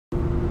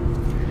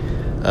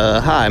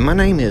Hi, my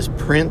name is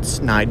Prince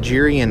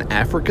Nigerian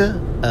Africa.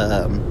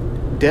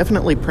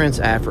 Definitely Prince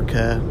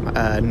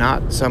Africa,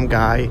 not some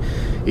guy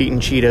eating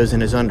Cheetos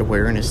in his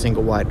underwear in his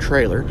single wide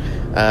trailer.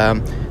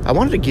 I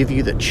wanted to give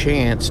you the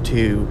chance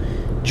to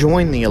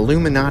join the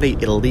Illuminati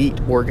Elite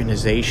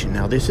Organization.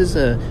 Now, this is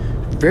a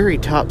very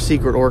top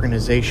secret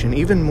organization,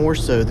 even more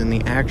so than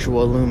the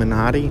actual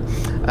Illuminati.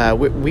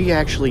 We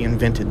actually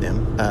invented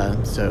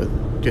them, so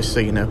just so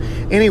you know.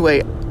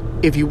 Anyway,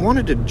 if you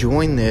wanted to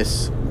join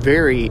this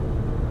very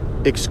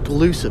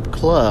exclusive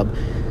club,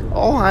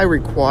 all I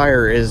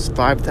require is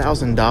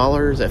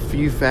 $5,000, a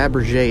few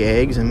Fabergé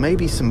eggs, and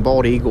maybe some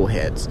bald eagle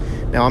heads.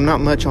 Now, I'm not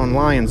much on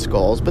lion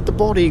skulls, but the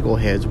bald eagle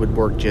heads would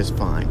work just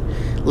fine.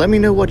 Let me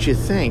know what you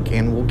think,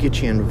 and we'll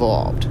get you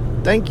involved.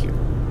 Thank you.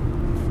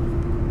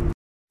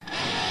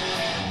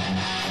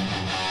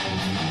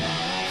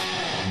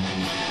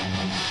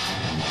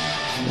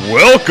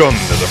 Welcome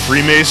to the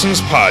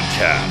Freemasons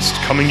Podcast,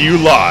 coming to you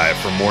live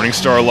from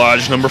Morningstar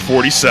Lodge number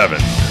 47.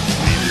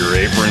 Leave your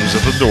aprons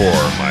at the door,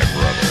 my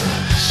brothers.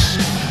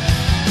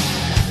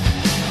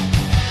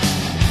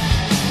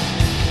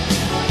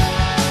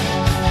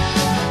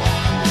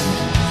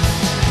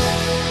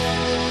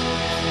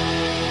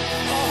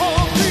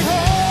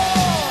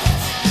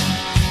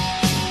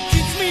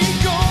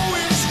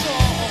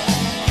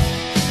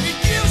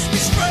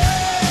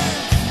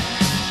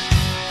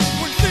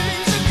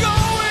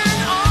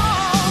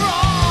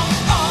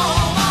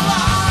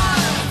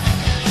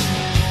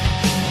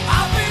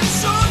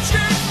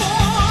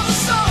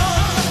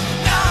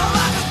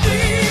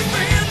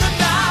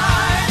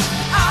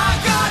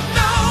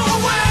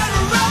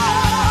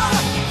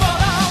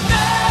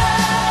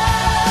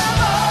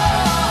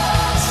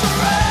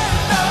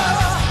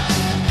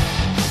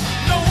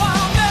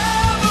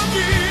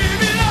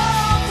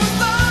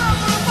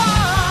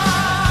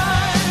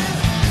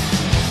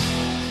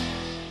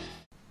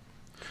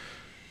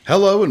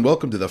 Hello and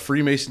welcome to the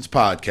Freemasons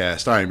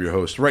Podcast. I am your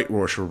host, Right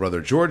Worshipful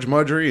Brother George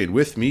Mudry, and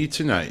with me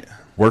tonight,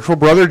 Worshipful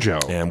Brother Joe.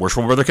 And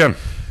Worshipful Brother Ken.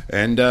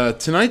 And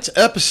tonight's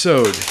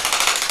episode...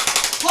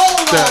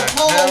 Whoa.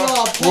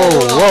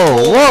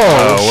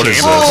 What is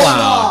this?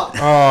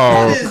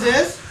 What is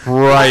this? Right.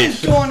 What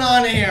is going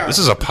on here? This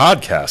is a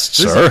podcast, This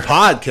is sir. a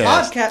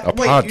podcast.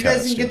 Wait, podcast, you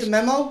guys didn't get the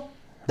memo?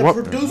 The What-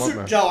 producer,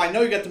 what- Joe, I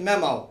know you got the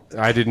memo.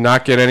 I did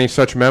not get any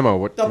such memo.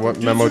 What The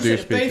memo do you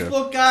producers speak at of?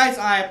 Facebook, guys,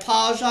 I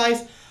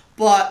apologize,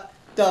 but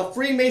the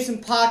Freemason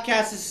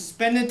podcast is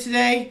suspended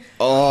today.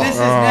 This is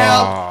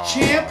now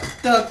Champ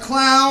the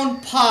Clown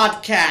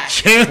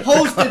Podcast,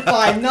 hosted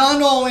by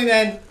none only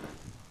than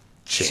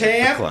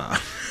Champ the Clown.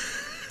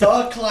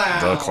 The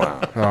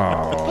clown.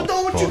 But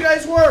don't you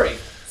guys worry.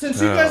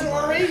 Since you guys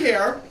are already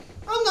here,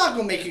 I'm not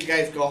going to make you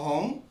guys go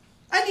home.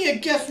 I need a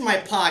guest for my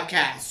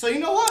podcast. So you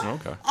know what?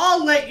 Okay.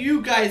 I'll let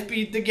you guys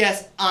be the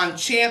guest on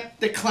Champ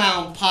the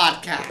Clown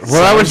Podcast.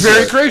 Well, that was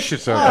very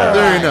gracious of you.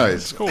 Very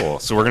nice. Cool.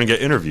 So we're going to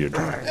get interviewed.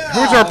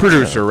 Who's our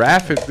producer?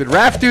 Raph? Did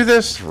Raph do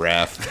this?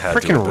 Raph.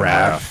 Freaking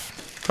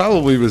Raph.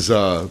 Probably was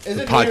Is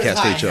it Podcast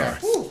high HR. here?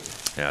 Whew.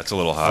 Yeah, it's a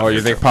little hot. Oh,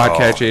 you think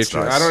Podcast it's HR?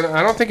 nice.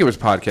 I don't think it was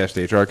Podcast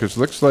HR because it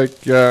looks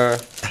like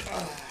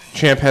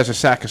Champ has a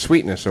sack of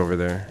sweetness over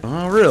there.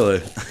 Oh,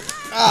 really?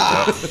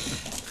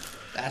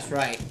 That's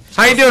right.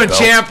 How you doing,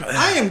 champ?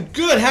 I am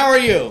good. How are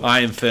you? I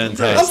am I'm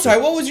fantastic.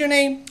 sorry, what was your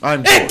name?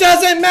 I'm It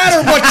doesn't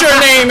matter what your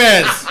name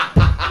is.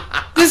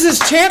 This is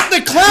Champ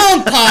the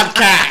Clown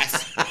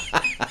Podcast.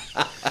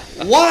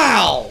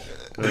 Wow.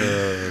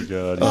 Oh,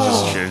 God. You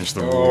just changed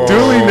the rules.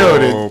 Duly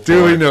noted.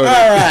 Duly noted.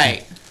 All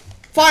right.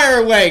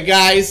 Fire away,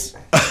 guys.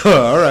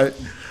 All right.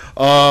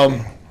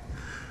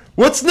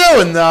 What's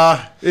new in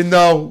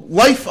the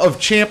life of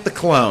Champ the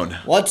Clown?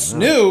 What's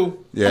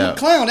new? Yeah. I'm a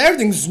clown.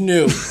 Everything's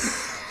new.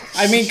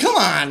 I mean, come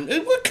on.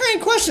 What kind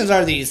of questions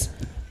are these?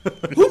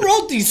 Who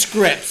wrote these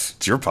scripts?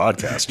 It's your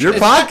podcast. Your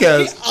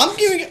podcast. I'm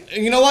giving.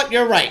 You know what?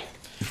 You're right.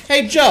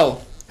 Hey,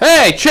 Joe.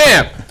 Hey,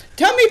 Champ!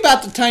 Tell me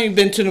about the time you've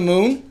been to the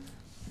moon.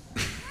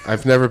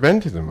 I've never been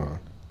to the moon.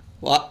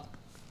 What?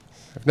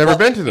 I've never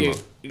been to the moon.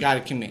 You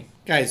gotta come in.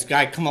 Guys,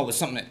 gotta come up with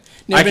something.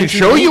 I can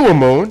show you a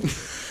moon.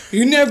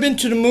 You never been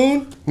to the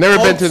moon? Never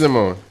been Folks, to the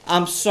moon.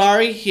 I'm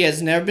sorry, he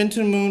has never been to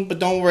the moon, but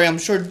don't worry, I'm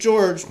sure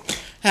George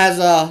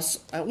has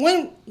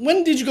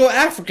when did you go to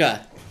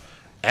Africa?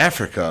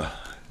 Africa.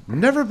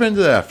 Never been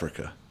to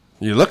Africa.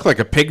 You look like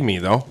a pygmy,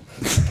 though.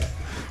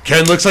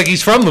 Ken looks like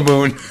he's from the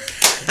moon.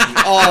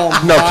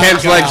 Oh No, my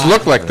Ken's God. legs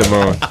look like the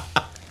moon.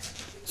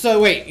 So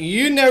wait,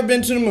 you never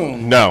been to the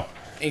moon? No.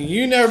 And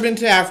you never been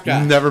to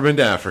Africa? Never been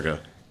to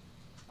Africa.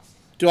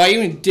 Do I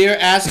even dare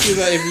ask you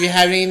if you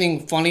have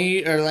anything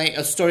funny or like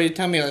a story to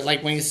tell me,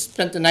 like when you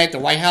spent the night at the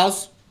White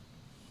House?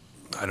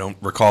 I don't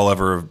recall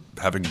ever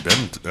having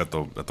been at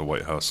the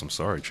White House. I'm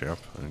sorry, champ.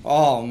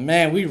 Oh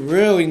man, we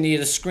really need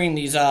to screen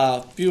these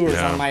viewers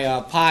on my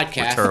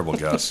podcast. We're terrible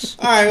guests.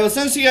 All right, well,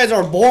 since you guys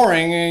are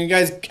boring and you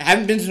guys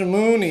haven't been to the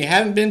moon, and you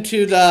haven't been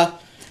to the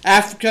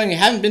Africa, and you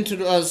haven't been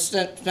to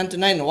spent the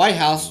night in the White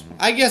House,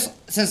 I guess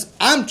since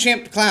I'm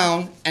Champ the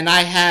Clown and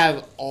I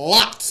have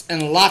lots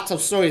and lots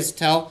of stories to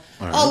tell,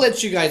 I'll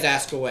let you guys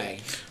ask away.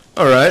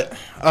 All right.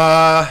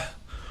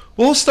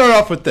 We'll start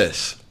off with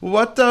this.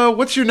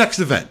 What's your next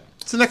event?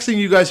 What's the next thing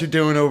you guys are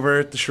doing over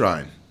at the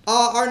Shrine?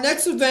 Our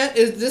next event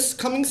is this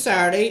coming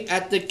Saturday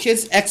at the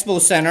Kids Expo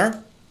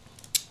Center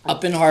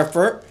up in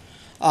Hartford.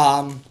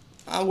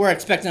 We're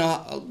expecting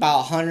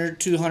about 100,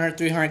 200,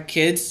 300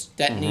 kids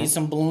that need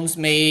some balloons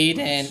made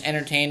and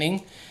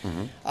entertaining.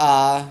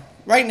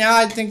 Right now,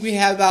 I think we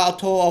have about a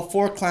total of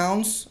 4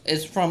 clowns.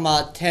 It's from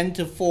 10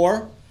 to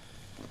 4.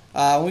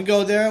 We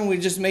go there and we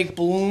just make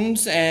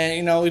balloons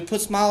and, we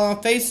put smiles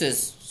on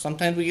faces.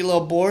 Sometimes we get a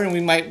little bored and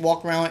we might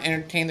walk around and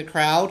entertain the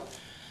crowd.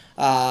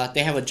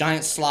 They have a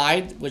giant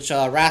slide, which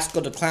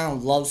Rascal the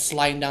Clown loves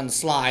sliding down the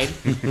slide.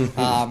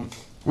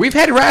 We've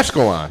had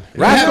Rascal on.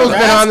 Rascal's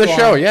been on the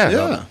show, yeah.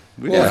 Yeah.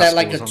 Was that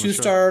like a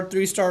 2-star,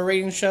 3-star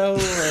rating show?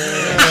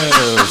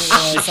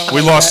 We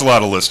lost a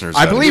lot of listeners.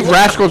 I believe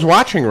Rascal's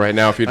watching right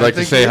now. If you'd like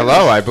to say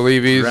hello, I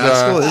believe he's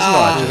Rascal is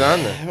watching. he's on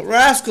there.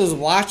 Rascal's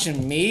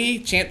watching me,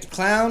 Champ the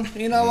Clown.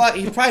 You know what?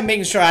 He's probably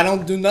making sure I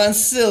don't do nothing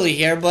silly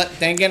here, but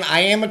then again, I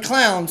am a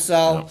clown,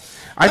 so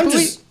I I'm believe.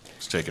 just...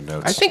 He's taking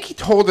notes. I think he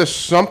told us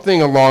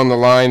something along the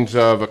lines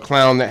of a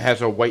clown that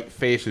has a white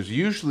face is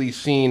usually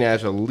seen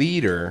as a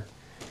leader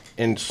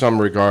in some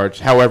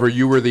regards. However,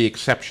 you were the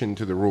exception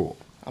to the rule.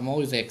 I'm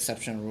always the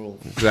exception to the rule.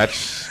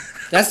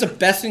 That's the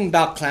best thing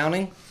about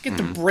clowning. You get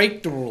to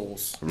break the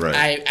rules.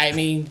 Right. I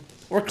mean,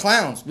 we're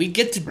clowns. We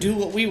get to do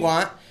what we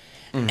want.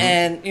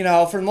 And,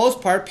 for the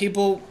most part,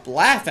 people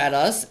laugh at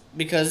us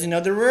because,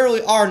 there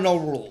really are no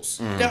rules.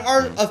 There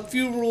are a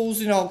few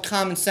rules,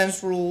 common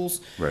sense rules.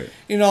 Right.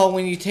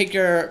 When you take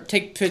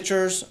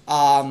pictures,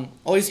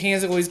 always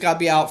hands always got to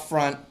be out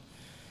front.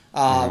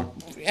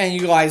 And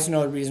you guys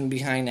know the reason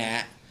behind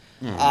that.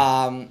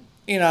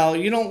 You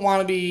don't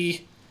want to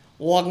be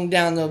walking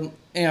down the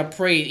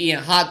parade eating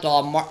a hot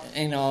dog,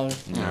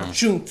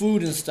 shooting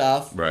food and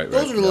stuff. Right.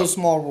 Those are the little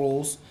small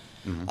rules.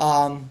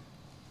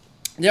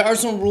 There are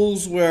some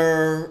rules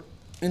where,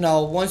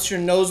 once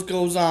your nose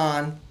goes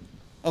on,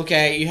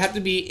 okay, you have to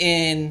be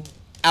in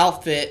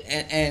outfit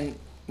and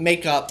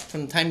makeup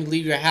from the time you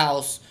leave your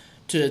house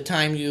to the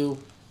time you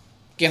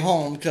get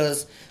home,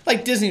 because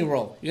like Disney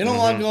World, you don't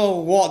want to go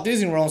Walt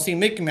Disney World and see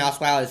Mickey Mouse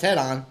without his head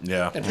on.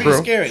 Yeah. That's pretty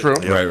scary. True.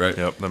 Yep. Right.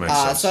 Yep, that makes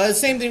sense. So the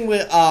same thing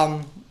with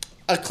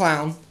a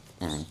clown.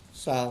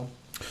 So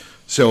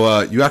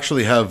you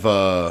actually have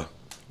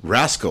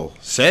Rascal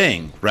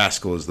saying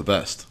Rascal is the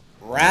best.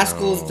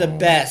 Rascal's the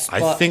best.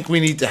 I think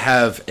we need to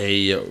have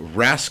a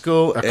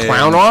Rascal a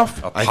clown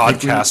off. A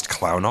podcast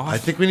clown off? I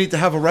think we need to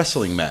have a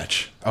wrestling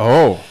match.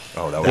 Oh,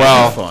 that would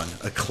That'd be fun.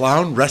 A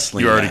clown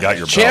wrestling. You already match. got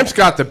your belt. Champ's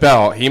got the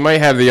belt. He might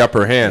have the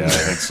upper hand. Yeah, I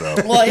think so.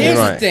 Well, here's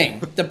Right. the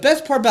thing. The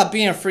best part about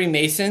being a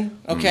Freemason,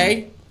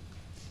 okay,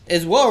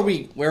 is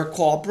we're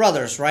called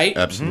brothers, right?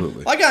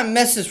 Absolutely. Well, I got a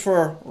message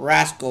for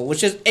Rascal,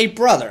 which is a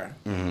brother.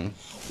 Well,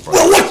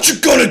 what you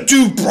gonna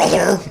do,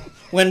 brother,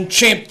 when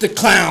Champ the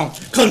Clown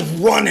comes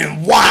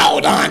running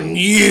wild on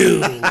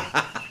you?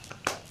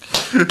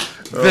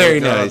 Very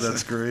nice.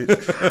 That's great.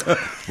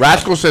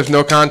 Rascal says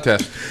no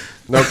contest.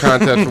 No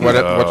contest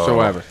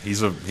whatsoever.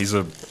 He's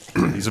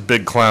a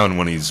big clown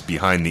when he's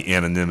behind the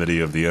anonymity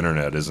of the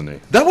internet, isn't he?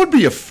 That would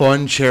be a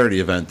fun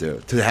charity event,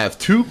 dude. To have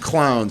 2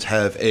 clowns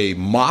have a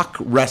mock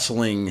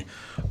wrestling,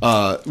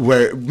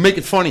 where make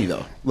it funny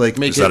though, like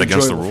make Is it that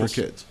against the enjoyable rules?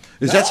 for kids.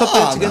 Is that something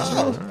that's against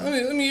the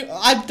rules? I mean,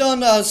 I've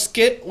done a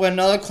skit with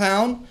another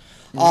clown.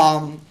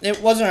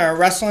 It wasn't a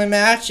wrestling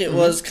match. It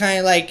was kind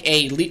of like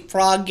a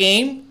leapfrog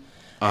game,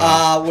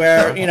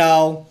 where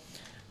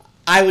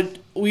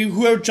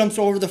whoever jumps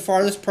over the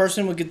farthest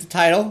person would get the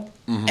title,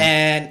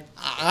 and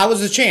I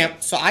was the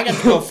champ, so I got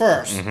to go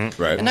first.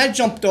 Right. And I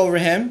jumped over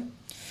him,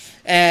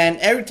 and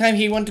every time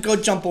he went to go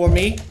jump over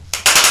me,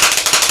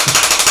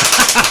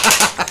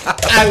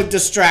 I would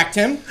distract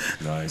him.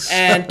 Nice.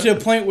 And to the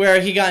point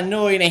where he got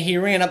annoyed and he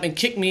ran up and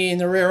kicked me in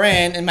the rear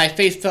end, and my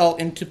face fell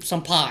into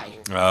some pie.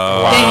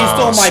 Then he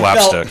stole my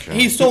slapstick, belt. yeah.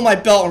 He stole my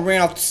belt and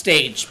ran off the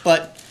stage.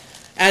 But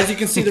as you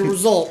can see, the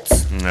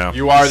results, No.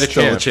 You are the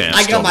Still champ. a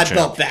I champ. got my the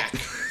belt champ.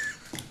 back.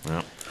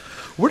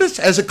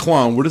 As a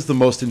clown, what is the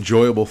most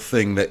enjoyable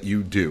thing that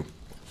you do?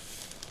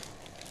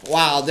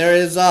 Wow, there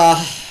is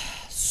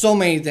so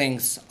many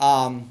things.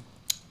 I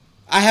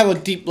have a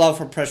deep love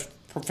for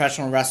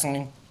professional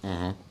wrestling.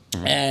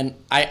 And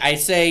I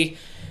say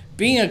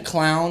being a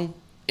clown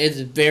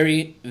is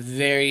very,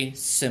 very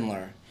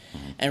similar.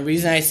 And the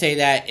reason I say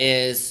that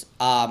is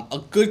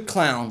a good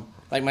clown,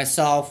 like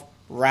myself,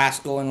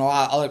 Rascal, and a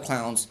lot of other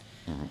clowns,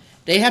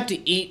 they have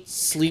to eat,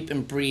 sleep,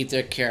 and breathe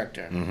their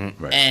character.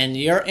 Right. And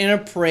you're in a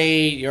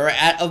parade, you're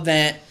at an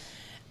event,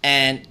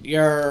 and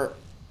your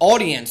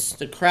audience,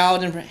 the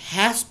crowd,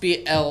 has to be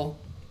able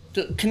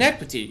to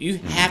connect with you. You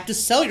have to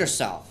sell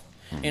yourself,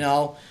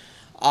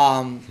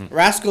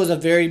 Rascal is a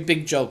very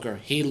big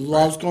joker. He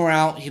loves going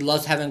out. He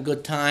loves having a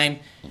good time.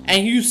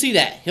 And you see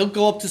that. He'll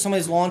go up to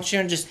somebody's lawn chair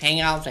and just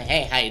hang out and say,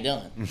 hey, how you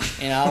doing?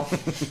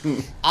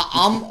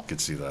 I'm Could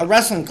see that. a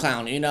wrestling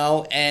clown,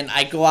 and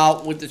I go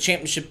out with the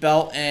championship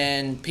belt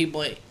and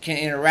people can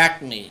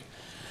interact with me.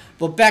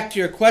 But back to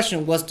your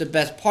question, what's the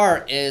best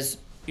part is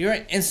you're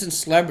an instant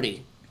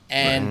celebrity,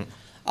 and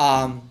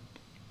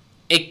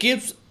it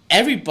gives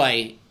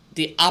everybody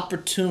the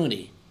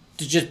opportunity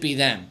to just be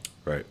them.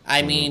 Right.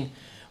 I mean,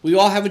 we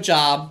all have a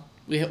job.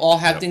 We all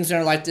have things in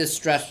our life that's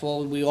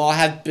stressful. We all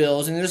have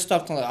bills, and there's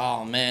stuff like,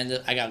 oh man,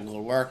 I gotta go to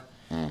work.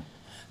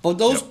 But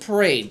those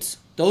parades,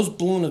 those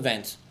balloon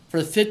events,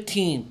 for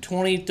 15,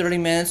 20, 30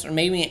 minutes, or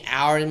maybe an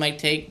hour it might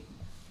take,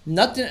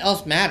 nothing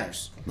else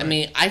matters. Right. I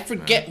mean, I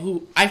forget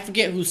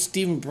who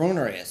Steven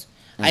Bruner is.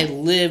 I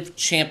live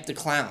Champ the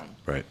Clown.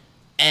 Right.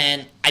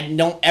 And I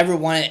don't ever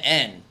want it to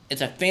end.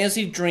 It's a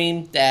fantasy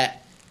dream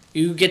that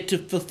you get to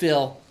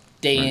fulfill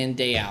day in,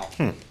 day out.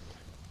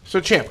 So,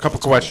 Champ, a couple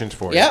questions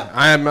for you. Yeah.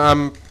 I'm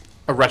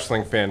a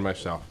wrestling fan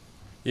myself.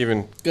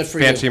 Even Good for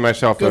fancy you.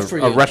 myself Good for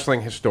a you.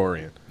 wrestling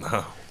historian.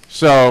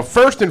 So,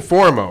 first and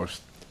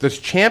foremost, does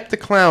Champ the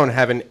Clown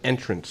have an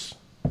entrance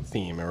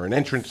theme or an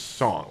entrance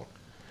song?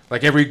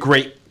 Like every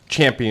great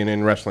champion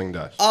in wrestling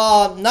does?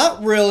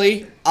 Not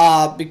really,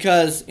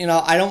 because,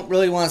 I don't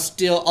really want to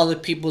steal other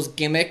people's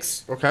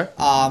gimmicks. Okay.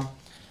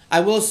 I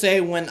will say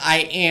when I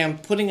am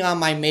putting on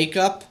my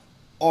makeup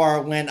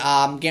or when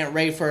I'm getting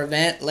ready for an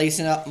event,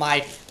 lacing up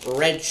my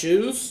red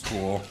shoes.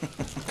 Cool.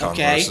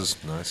 Okay. Converse is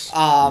nice.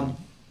 A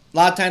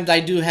lot of times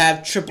I do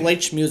have Triple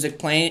H music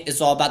playing. It's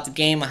all about the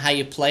game and how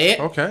you play it.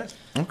 Okay.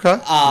 Okay.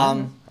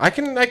 I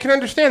can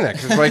understand that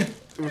because like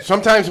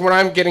sometimes when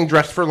I'm getting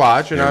dressed for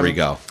lodge and There I'm we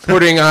go.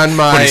 putting on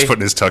my When he's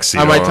putting his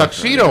tuxedo my on.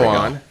 tuxedo There we go.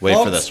 on, Wait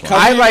for Folks, this one.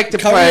 cover I your- like to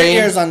cover play-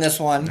 your ears on this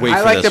one. Wait I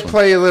for like to this one.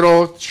 play a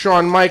little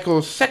Shawn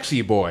Michaels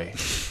 "Sexy Boy"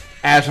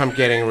 as I'm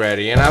getting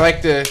ready, and I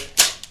like to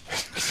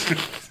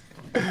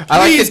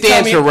Please tell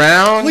dance me-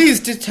 around. Please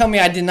just tell me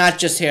I did not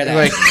just hear that.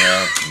 Like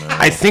No.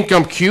 I think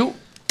I'm cute.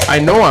 I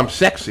know I'm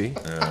sexy.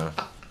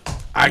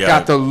 I Yeah.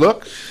 got the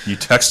look. You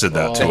texted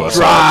that to us.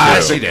 Drive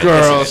all, too. the did.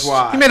 girls He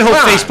wild. made a whole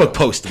Come on. Facebook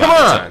post Come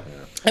about it. on.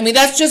 I mean,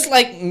 that's just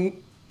like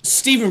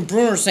Steven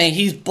Bruner saying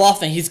he's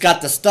buff and he's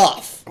got the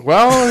stuff.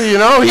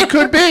 Well, he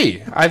could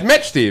be. I've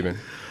met Steven.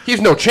 He's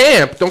no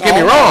champ. Don't get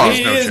me Oh, wrong.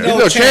 he is He's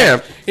no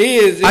champ. He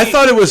is. I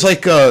thought it was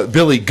like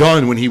Billy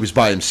Gunn when he was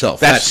by himself.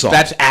 That's that song.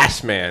 that's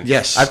Ass Man.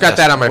 Yes, I've got yes,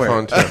 that on my where?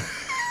 phone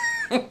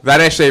too.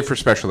 That I save for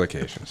special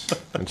occasions.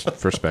 It's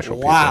for special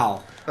people.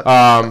 Wow.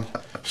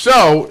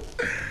 So,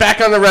 back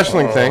on the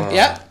wrestling thing.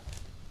 Yep.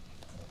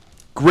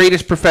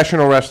 Greatest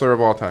professional wrestler of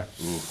all time.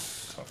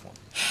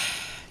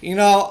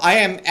 I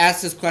am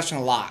asked this question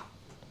a lot.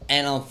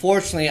 And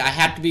unfortunately, I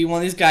have to be one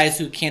of these guys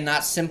who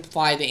cannot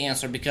simplify the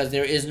answer because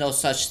there is no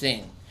such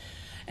thing.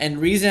 And the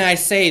reason I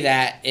say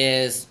that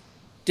is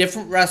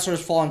different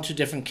wrestlers fall into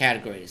different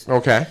categories.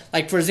 Okay.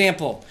 Like, for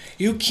example,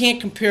 you can't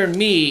compare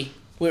me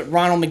with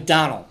Ronald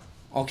McDonald,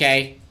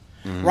 okay?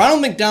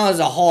 Ronald McDonald is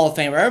a Hall of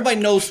Famer. Everybody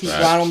knows who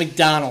Ronald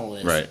McDonald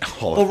is. Right.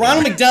 Hall But of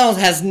Ronald Famer. McDonald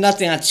has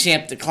nothing on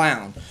Champ the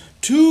Clown.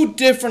 Two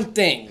different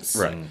things.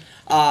 Right.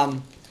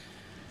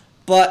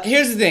 But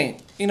here's the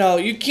thing.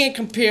 You can't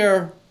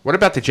compare What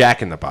about the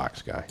Jack in the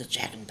Box guy? the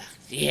Jack and Box.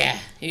 Yeah.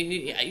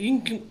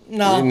 You can,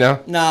 no. No?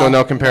 No. So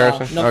no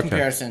comparison? No Okay.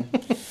 comparison.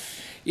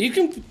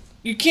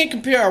 You can't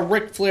compare a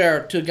Ric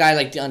Flair to a guy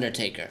like The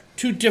Undertaker.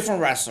 Two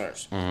different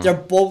wrestlers. They're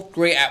both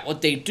great at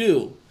what they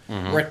do.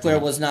 Ric Flair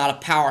was not a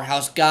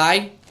powerhouse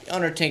guy. The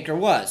Undertaker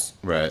was.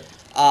 Right.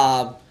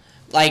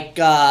 Like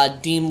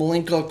Dean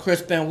Malenko,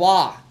 Chris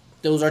Benoit.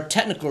 Those are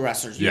technical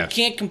wrestlers. Yes.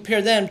 You can't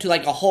compare them to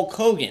like a Hulk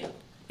Hogan.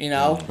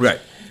 Right.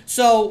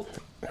 So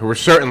Who were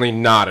certainly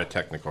not a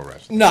technical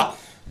wrestler. no.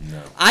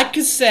 I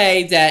could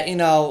say that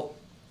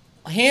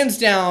hands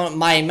down,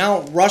 my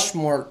Mount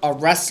Rushmore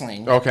of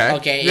wrestling. Okay.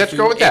 Okay. Let's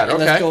go with that.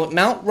 Let's Okay. go with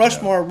Mount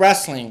Rushmore of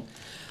wrestling.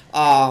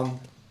 I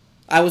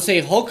would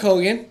say Hulk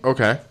Hogan,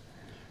 Okay.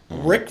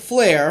 Ric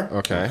Flair,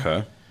 Okay.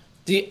 Okay.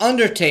 The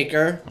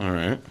Undertaker, All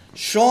right.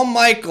 Shawn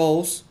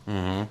Michaels,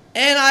 and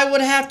I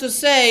would have to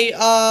say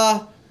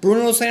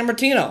Bruno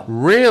Sammartino.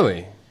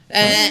 Really?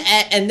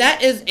 And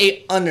that is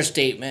a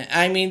understatement.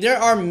 I mean, there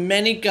are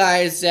many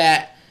guys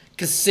that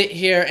could sit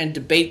here and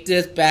debate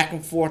this back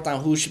and forth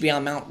on who should be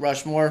on Mount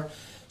Rushmore.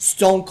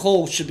 Stone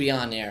Cold should be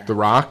on there. The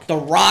Rock? The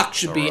Rock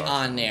should be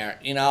on there,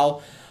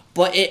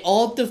 But it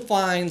all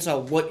defines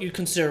what you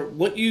consider,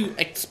 what you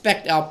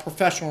expect out of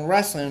professional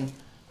wrestling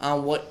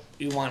on what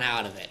you want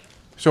out of it.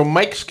 So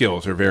mic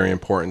skills are very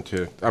important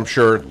to, I'm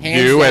sure,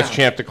 Hands you as down.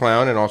 Champ the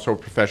Clown and also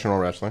professional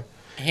wrestler.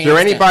 Is Hands there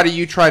down. anybody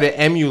you try to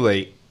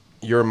emulate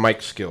your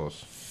mic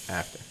skills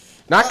after?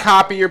 Not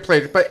copy your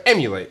plays, but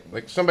emulate.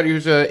 Like somebody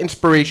who's an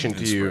inspiration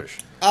to you as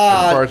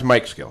far as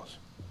mic skills.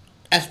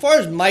 As far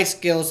as my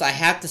skills, I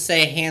have to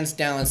say hands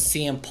down is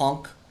CM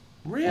Punk.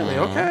 Really?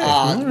 Okay.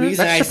 The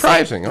reason That's I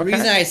surprising. Say, Okay. The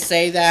reason I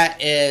say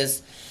that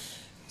is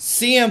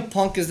CM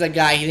Punk is the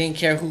guy. He didn't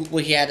care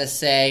what he had to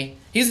say.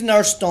 He's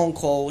another Stone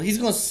Cold. He's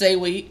going to say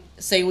what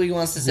he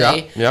wants to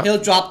say. Yeah.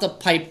 He'll drop the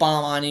pipe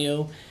bomb on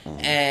you,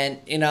 and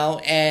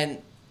and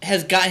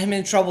has got him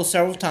in trouble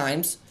several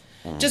times.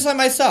 Just like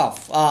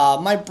myself,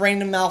 my brain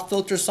to mouth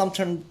filter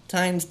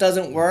sometimes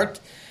doesn't work,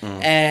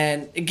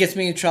 and it gets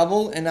me in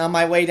trouble. And on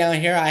my way down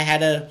here, I had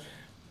to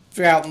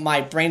figure out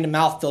my brain to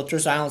mouth filter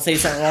so I don't say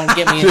something wrong and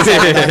get me in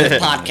trouble on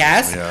this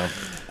podcast. Yeah.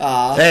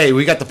 Hey,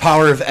 we got the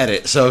power of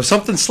edit. So if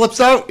something slips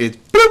out, it's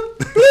bloop,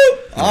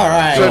 bloop. All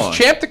right. So has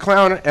Champ the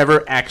Clown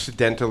ever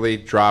accidentally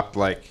dropped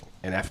like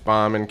an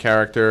F-bomb in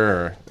character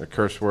or a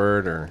curse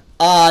word or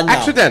No.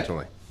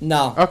 accidentally?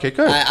 No. Okay,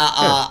 good.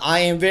 I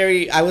am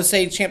very. I would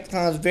say Champ the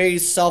Clown is very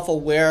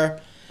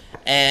self-aware,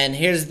 and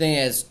here's the thing: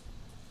 is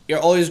you're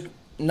always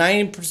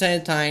 90%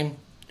 of the time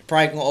you're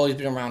probably gonna always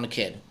be around a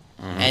kid,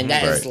 and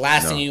that is the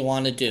last thing you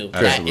want to do.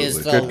 That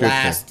is the Good,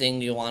 last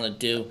thing you want to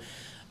do.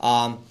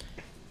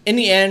 In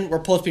the end, we're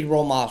supposed to be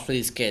role models for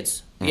these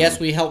kids. Yes,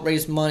 we help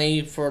raise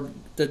money for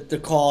the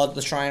cause,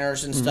 the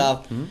Shriners and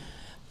stuff,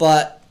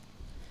 but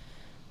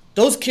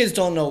those kids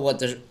don't know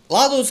what a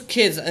lot of those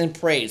kids in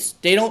parades,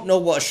 they don't know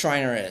what a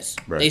Shriner is.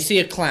 Right. They see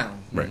a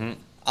clown. Right.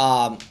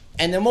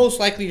 And they're most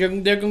likely they're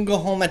going to go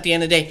home at the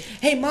end of the day,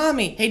 hey,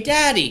 mommy, hey,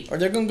 daddy, or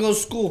they're going to go to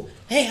school,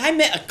 hey, I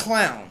met a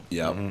clown.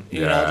 Yep.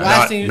 You know, the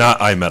last thing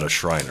I met a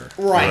Shriner.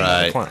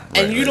 Right. Right.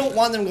 And you don't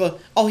want them to go,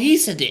 oh, he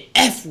said the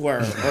F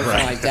word or something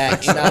like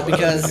that, you know,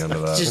 because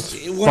just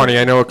Funny,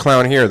 I know a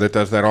clown here that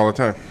does that all the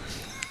time.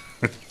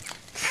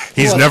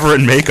 He's never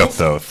in makeup,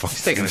 though.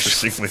 He's taking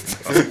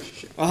a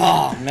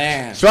Oh,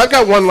 man. So I've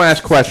got one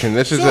last question.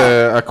 This is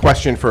a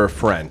question for a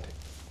friend.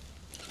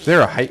 Is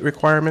there a height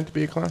requirement to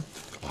be a clown?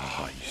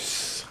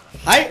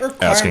 Height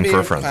requirement. Asking for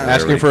a friend. clown.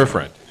 Asking for a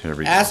friend. Here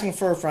we go. Asking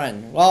for a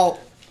friend. Well,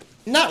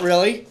 not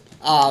really.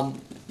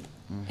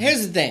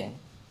 Here's the thing.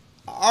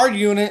 Our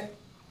unit,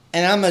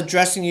 and I'm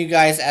addressing you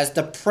guys as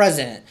the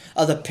president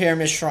of the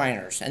Pyramid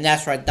Shriners, and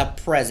that's right, the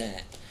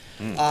president.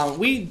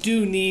 We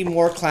do need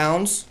more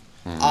clowns.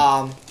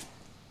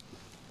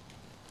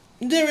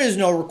 There is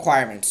no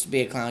requirements to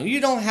be a clown. You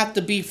don't have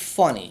to be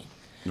funny.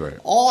 Right.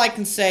 All I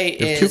can say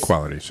There's is two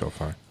qualities so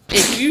far.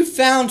 if you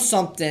found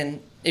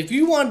something, if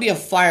you want to be a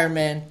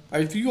fireman or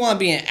if you want to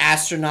be an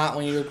astronaut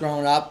when you were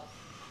growing up,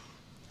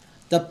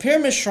 the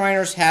Pyramid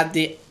Shriners have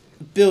the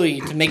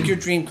ability to make your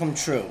dream come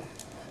true.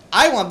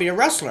 I want to be a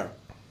wrestler.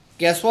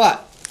 Guess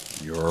what?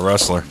 You're a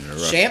wrestler.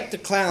 Champ the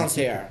Clown's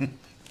here.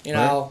 You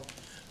know,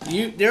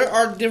 there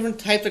are different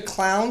types of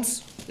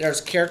clowns. There's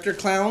character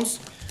clowns.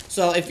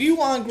 So if you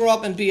want to grow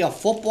up and be a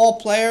football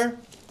player,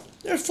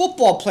 there's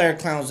football player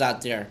clowns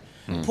out there.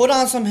 Put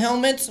on some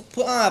helmets,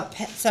 put on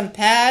some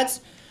pads,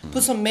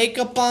 put some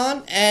makeup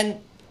on, and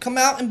come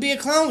out and be a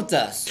clown with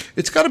us.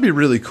 It's got to be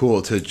really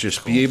cool to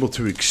just be able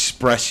to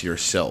express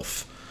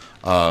yourself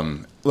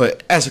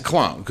like, as a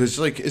clown. Because,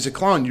 like, as a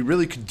clown, you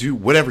really could do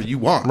whatever you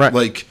want. Right.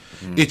 Like,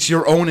 it's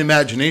your own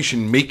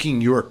imagination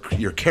making your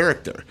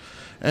character.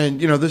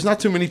 And, you know, there's not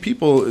too many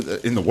people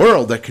in the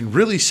world that can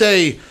really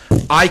say,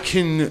 I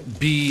can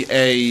be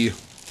a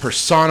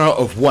persona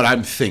of what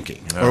I'm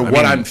thinking or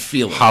what I'm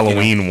feeling.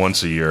 Halloween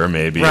once a year,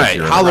 maybe. Right. If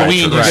you're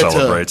Halloween, in a you culture get that to-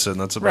 celebrates it,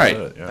 and that's about Right.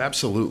 it. Yeah.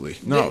 Absolutely.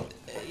 No.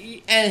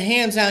 And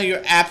hands down,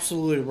 you're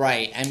absolutely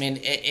right. I mean,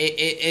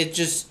 it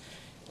just,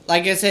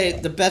 like I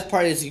said, the best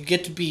part is you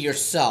get to be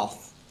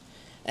yourself.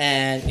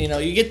 And, you know,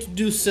 you get to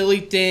do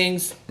silly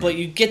things, but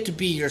you get to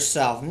be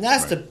yourself. And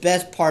that's the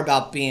best part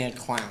about being a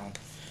clown.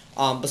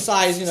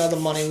 Besides, you know, the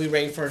money we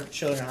raise for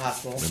Children's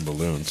Hospital. And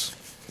balloons.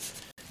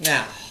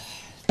 Now,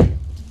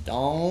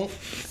 don't.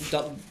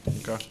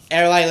 Okay.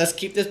 Everybody, let's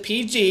keep this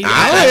PG.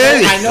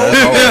 I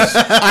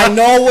I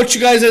know what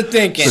you guys are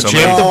thinking. So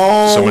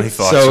many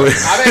thoughts. So,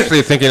 I'm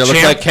actually thinking it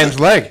looks like Ken's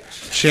leg.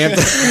 Champ,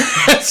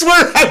 that's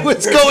where I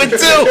was going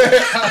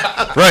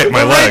to. Right,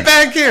 my Right leg.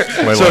 back here.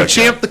 My So leg,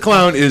 Champ the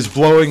Clown is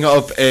blowing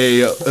up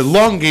a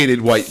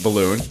elongated white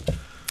balloon,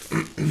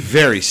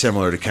 very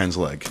similar to Ken's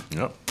leg.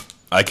 Yep.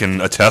 I can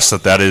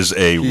attest that is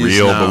a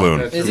real now- balloon.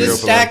 Is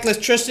this stacked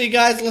electricity,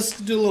 guys? Let's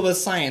do a little bit of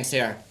science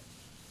here.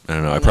 I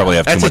don't know. I probably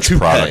have too That's a much toupee.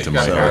 product in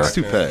my So hair. it's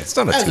toupee. It's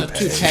not a That's a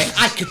toupee. toupee.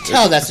 I could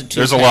tell that's a toupee.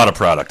 There's a lot of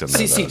product in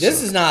there. See, though, this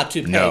so- is not a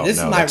toupee. No, this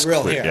no, is my that's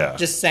real clear, hair. yeah.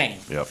 Just saying.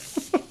 Yep.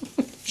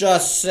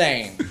 Just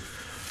saying.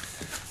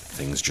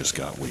 Things just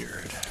got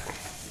weird.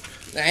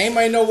 Now,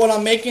 anybody know what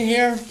I'm making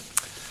here?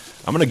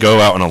 I'm going to go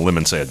out on a limb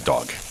and say a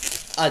dog.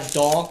 A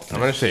dog. I'm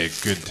going to say a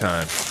good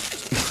time.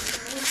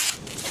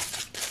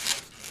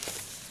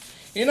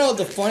 You know,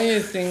 the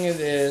funniest thing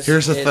is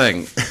Here's the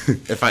thing,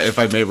 if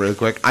I may real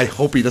quick, I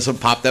hope he doesn't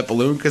pop that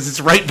balloon because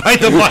it's right by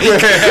the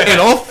mic, and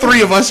all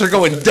three of us are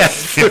going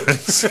deaf.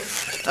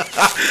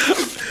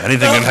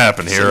 Anything can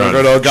happen here on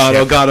Oh God,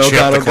 oh God, oh Champ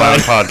God, the oh Clown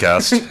God.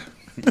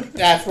 podcast.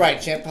 That's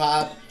right, Champ the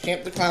Clown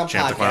Champ the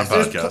Clown Podcast.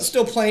 Podcast. There's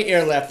still plenty of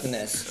air left in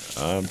this.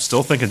 I'm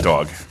still thinking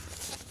dog.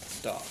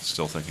 Dog.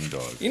 Still thinking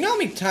dog. You know how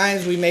many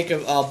times we make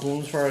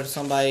balloons for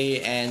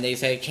somebody and they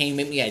say, "Can you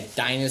make me a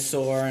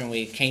dinosaur?" and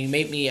can you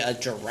make me a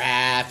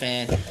giraffe?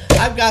 And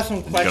I've got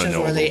some questions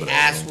know where a they little bit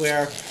ask,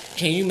 "Where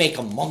can you make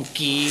a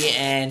monkey?"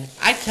 And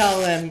I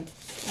tell them,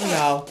 you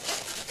know,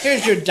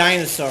 here's your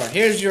dinosaur,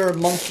 here's your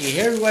monkey,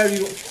 here's whatever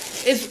you.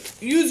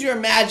 It's use your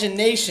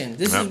imagination.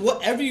 This is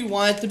whatever you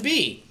want it to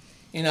be.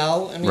 You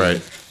know, I mean,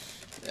 Right.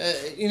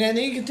 You know, and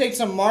then you can take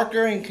some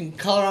marker and can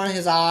color on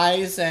his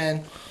eyes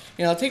and.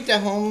 You know, take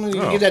that home and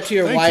you can give that to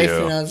your thank wife. you.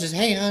 You know, just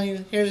hey,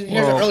 honey, here's an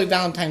early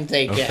Valentine's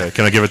Day gift. Okay,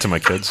 can I give it to my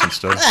kids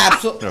instead?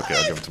 Absolutely. Okay,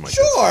 I'll give it to my kids.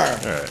 Sure.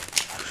 All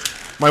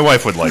right. My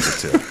wife would like it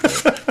too.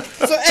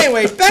 So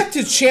anyway, back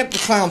to Champ the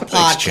Clown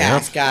podcast,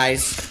 Champ.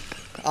 guys.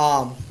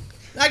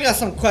 I got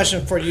some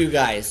question for you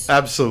guys.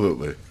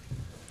 Absolutely.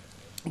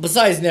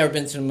 Besides never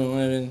been to the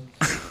moon,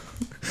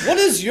 what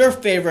is your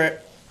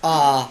favorite?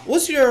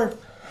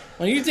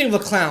 When you think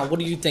of a clown, what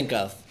do you think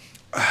of?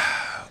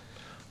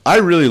 I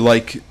really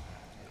like.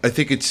 I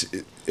think it's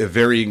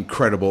very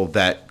incredible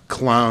that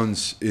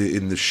clowns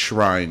in the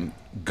shrine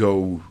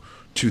go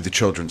to the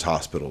children's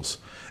hospitals,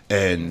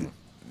 and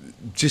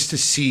just to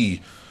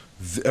see.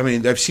 I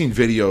mean, I've seen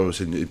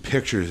videos and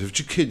pictures of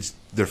kids.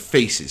 Their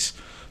faces.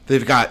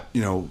 They've got,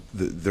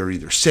 they're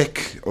either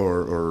sick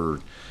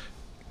or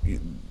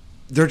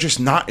they're just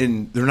they're not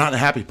in a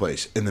happy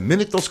place. And the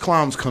minute those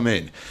clowns come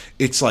in,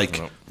 it's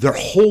like their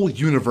whole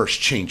universe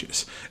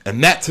changes.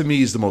 And that to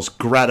me is the most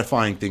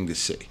gratifying thing to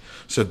see.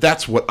 So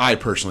that's what I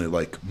personally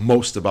like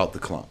most about the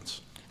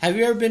clowns. Have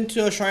you ever been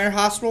to a Shriner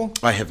Hospital?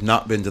 I have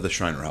not been to the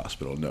Shriner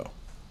Hospital, no.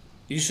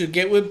 You should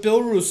get with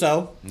Bill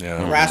Russo,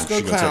 Rascal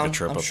we should go take a Clown.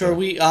 trip I'm up sure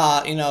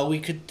there. we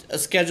could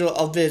schedule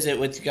a visit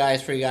with you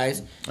guys for you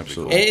guys.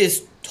 Absolutely. It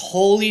is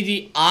totally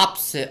the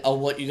opposite of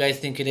what you guys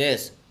think it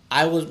is.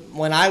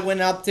 When I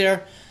went up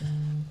there,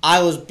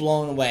 I was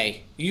blown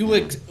away.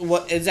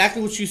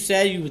 Exactly what you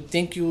said. You would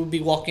think you would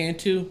be walking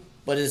into,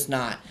 but it's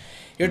not.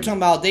 You're talking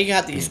about they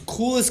got these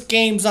coolest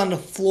games on the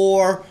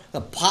floor,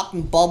 the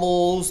popping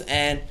bubbles,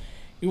 and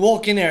you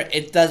walk in there,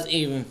 it doesn't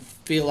even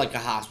feel like a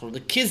hospital. The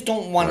kids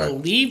don't want to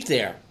leave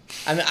there.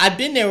 I mean, I've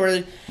been there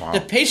where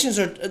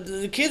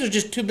the kids are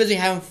just too busy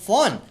having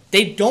fun.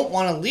 They don't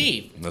want to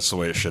leave. That's the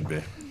way it should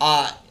be.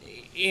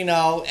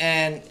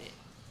 And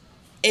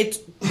it's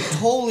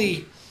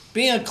totally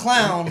being a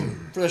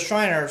clown for the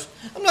Shriners.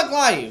 I'm not gonna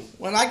lie to you.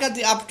 When I got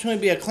the opportunity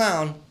to be a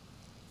clown,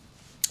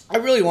 I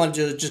really wanted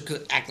to just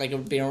act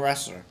like being a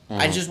wrestler.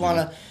 I just want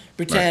to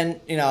pretend,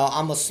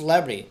 I'm a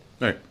celebrity.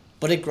 Right.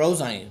 But it grows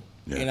on you.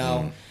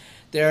 Yeah.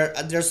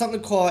 There's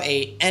something called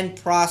a end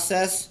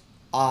process,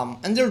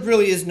 and there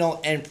really is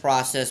no end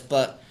process.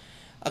 But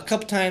a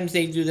couple times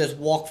they do this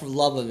Walk for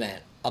Love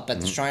event up at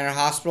the Shriner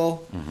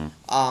Hospital,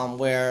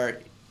 where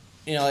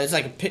it's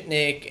like a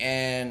picnic,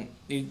 and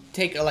you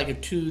take a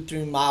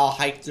 2-3 mile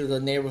hike through the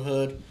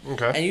neighborhood,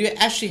 and you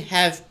actually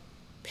have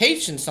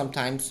patients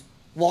sometimes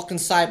walking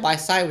side by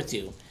side with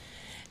you.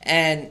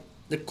 And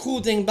the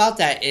cool thing about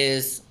that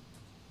is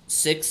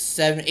 6,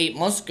 7, 8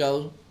 months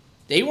ago,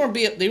 they weren't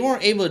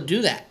able to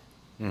do that.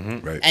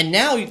 Right. And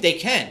now they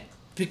can,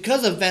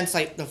 because of events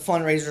like the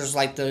fundraisers,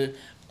 like the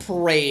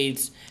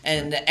parades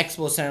and the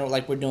expo center,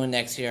 like we're doing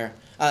next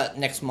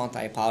month.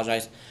 I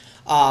apologize,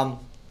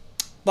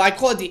 but I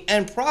call it the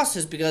end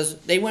process because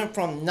they went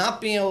from not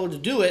being able to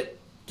do it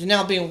to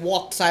now being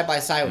walked side by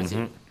side with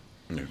you,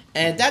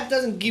 and that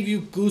doesn't give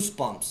you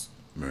goosebumps.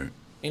 Right.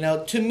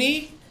 To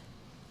me,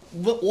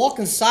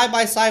 walking side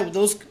by side with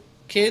those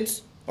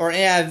kids or in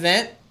an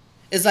event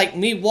is like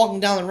me walking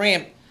down the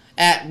ramp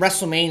at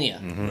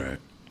WrestleMania. Right.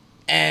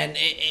 And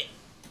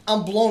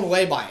I'm blown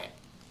away by it.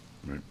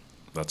 Right.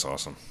 That's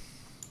awesome.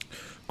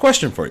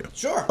 Question for you.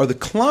 Sure. Are the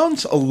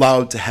clowns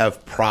allowed to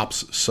have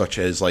props such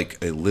as like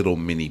a little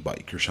mini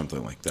bike or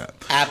something like that?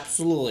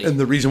 Absolutely. And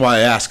the reason why I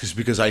ask is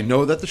because I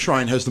know that the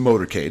shrine has the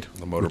motorcade.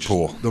 The motor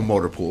pool. The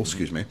motor pool,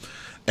 excuse me.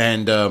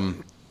 And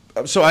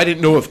so I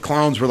didn't know if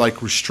clowns were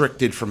like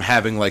restricted from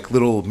having like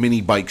little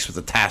mini bikes with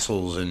the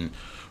tassels and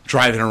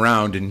driving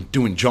around and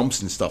doing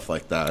jumps and stuff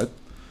like that.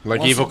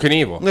 Like Evel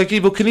Knievel. Like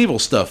Evel Knievel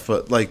stuff,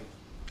 but like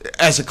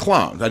as a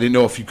clown. I didn't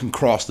know if you can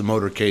cross the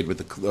motorcade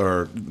with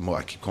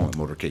I keep calling it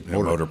motorcade.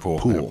 Motor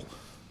pool.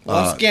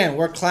 Once again,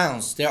 we're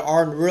clowns. There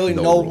are really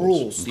no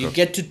rules. You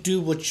get to do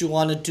what you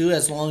want to do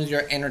as long as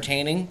you're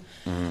entertaining.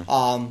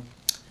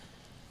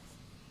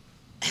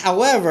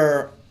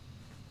 However,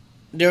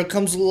 there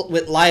comes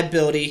with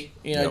liability.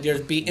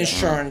 There's be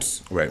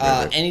insurance. Right.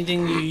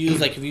 Anything you use,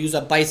 like if you use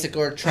a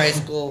bicycle or a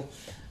tricycle.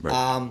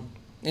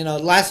 The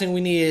last thing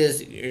we need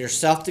is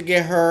yourself to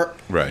get hurt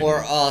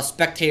or a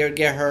spectator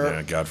get hurt.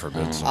 Yeah, God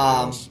forbid.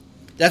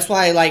 That's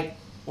why,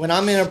 when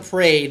I'm in a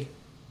parade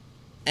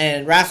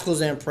and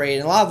Rascal's in a parade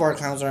and a lot of our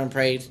clowns are in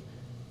parades,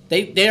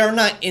 they are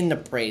not in the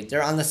parade.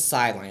 They're on the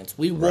sidelines.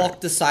 We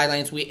walk the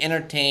sidelines. We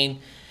entertain.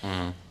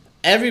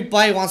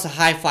 Everybody wants to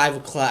high-five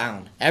a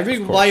clown.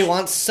 Everybody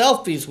wants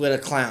selfies with a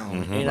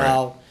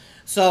clown,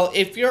 So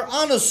if you're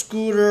on a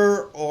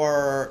scooter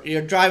or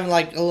you're driving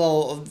like a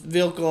little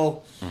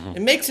vehicle,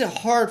 it makes it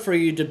hard for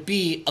you to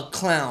be a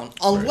clown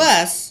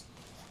unless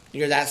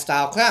you're that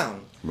style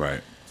clown.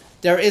 Right.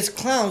 There is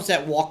clowns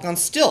that walk on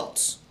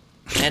stilts,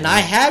 and I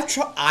have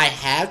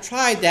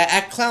tried that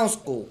at clown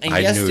school. And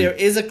yes, there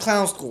is a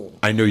clown school.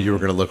 I knew you were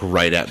going to look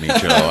right at me,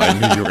 Joe. I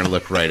knew you were going to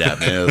look right at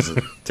me. I was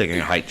taking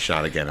a height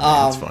shot again.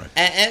 That's fine.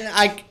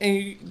 And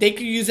they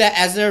could use that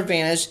as their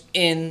advantage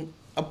in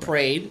a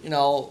parade,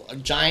 a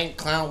giant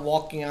clown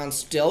walking on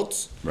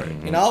stilts,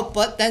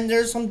 but then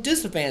there's some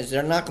disadvantage.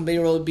 They're not going to be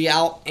able to be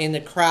out in the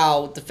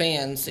crowd with the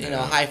fans,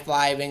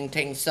 high-fiving,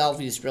 taking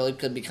selfies really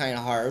could be kind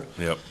of hard.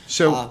 Yep.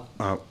 So,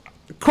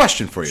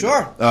 question for you.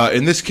 Sure.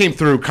 And this came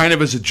through kind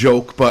of as a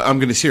joke, but I'm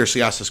going to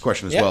seriously ask this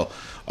question as well.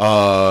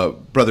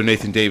 Brother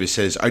Nathan Davis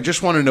says, I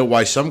just want to know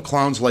why some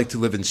clowns like to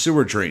live in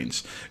sewer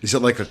drains. Is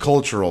it like a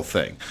cultural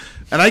thing?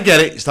 And I get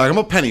it. He's talking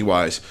about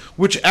Pennywise,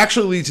 which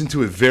actually leads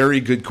into a very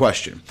good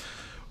question.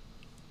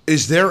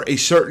 Is there a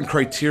certain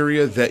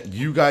criteria that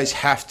you guys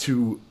have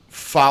to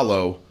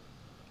follow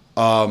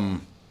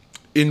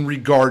in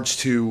regards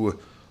to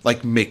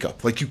like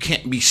makeup? Like you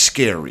can't be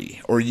scary,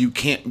 or you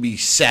can't be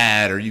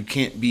sad, or you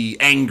can't be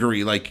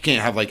angry. Like you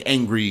can't have like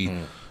angry.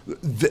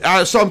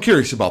 So I'm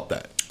curious about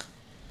that.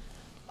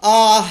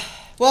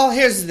 Well,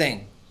 here's the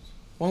thing.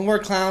 When we're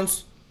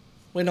clowns,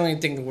 we don't even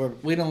think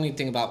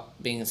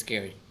about being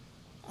scary.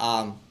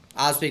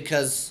 Obviously,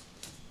 because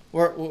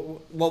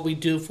what we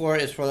do for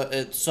it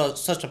is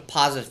such a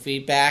positive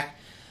feedback.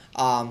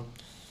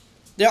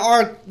 There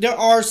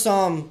are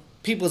some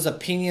people's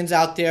opinions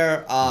out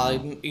there.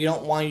 You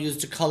don't want to use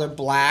the color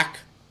black.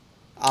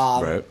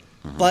 Right.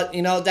 But,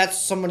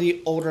 that's some of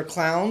the older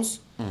clowns.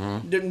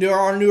 There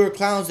are newer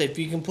clowns that if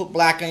you can put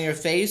black on your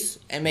face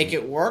and make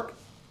it work,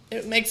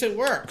 it makes it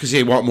work. Because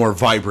they want more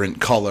vibrant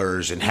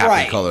colors and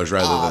happy colors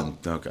rather than...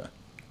 Okay.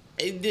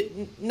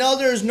 No,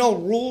 there's no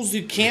rules.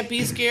 You can't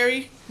be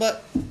scary,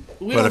 but...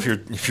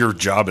 if your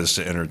job is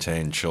to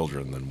entertain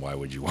children, then why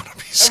would you want to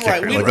be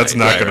scared? Right, that's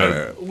not going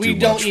to. We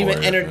don't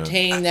even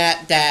entertain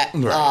that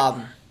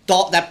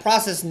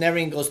process. Never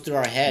even goes through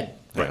our head.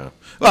 Right.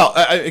 Well,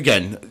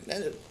 again,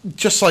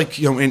 just like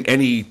in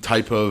any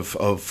type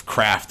of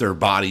craft or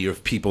body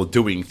of people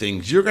doing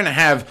things, you're going to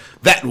have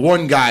that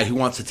one guy who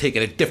wants to take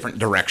it a different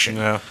direction.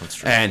 Yeah, that's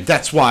true. And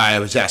that's why I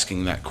was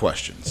asking that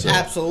question. So,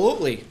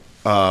 absolutely.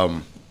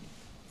 What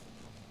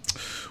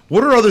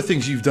are other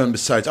things you've done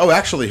besides? Oh,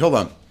 actually, hold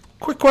on.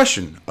 Quick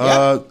question.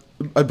 Yeah.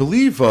 I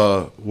believe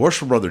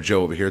Worship Brother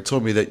Joe over here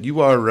told me that you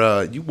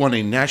won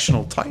a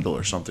national title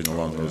or something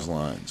along those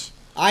lines.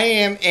 I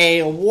am a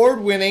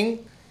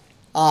award-winning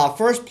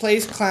first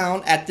place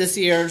clown at this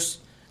year's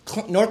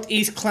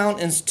Northeast Clown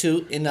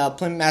Institute in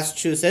Plymouth,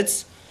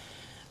 Massachusetts.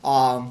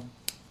 And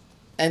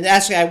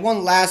actually, I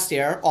won last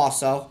year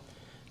also.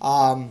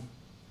 And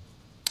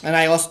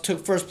I also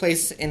took first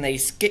place in a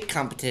skit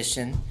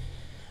competition.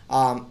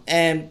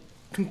 And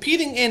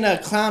competing in a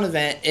clown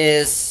event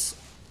is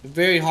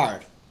very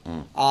hard.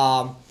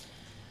 I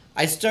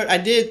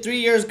did 2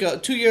 years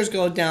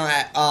ago down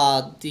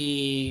at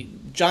the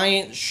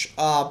giant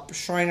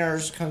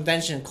Shriners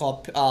convention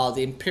called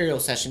the Imperial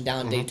Session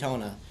down in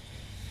Daytona.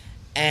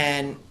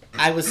 And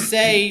I would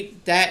say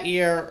that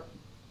year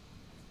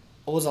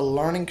was a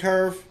learning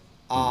curve.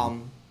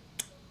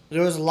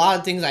 There was a lot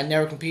of things I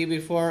never competed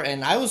before,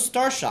 and I was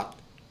star-shocked.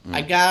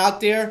 I got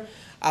out there.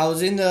 I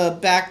was in the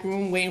back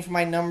room waiting for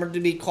my number to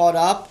be called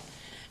up,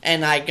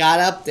 and I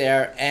got up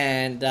there,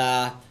 and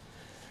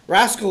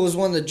Rascal was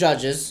one of the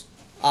judges,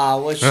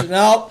 which,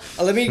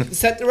 let me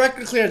set the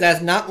record clear.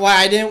 That's not why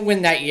I didn't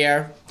win that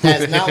year.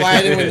 That's not why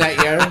I didn't win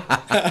that year.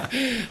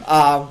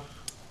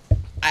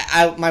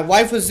 My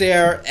wife was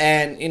there,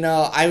 and,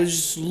 I was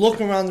just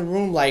looking around the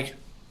room like,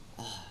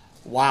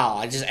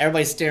 wow,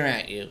 everybody's staring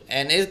at you.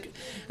 And it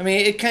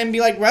can be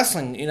like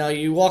wrestling.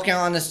 You walk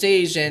out on the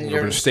stage and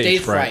you're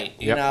stage fright.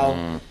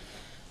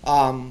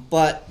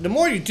 But the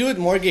more you do it, the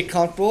more you get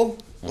comfortable.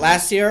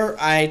 Last year,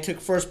 I took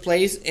first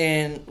place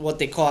in what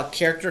they call a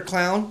character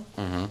clown.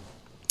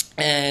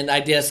 And I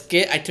did a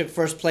skit. I took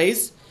first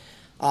place.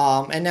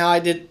 And now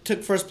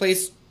took first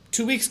place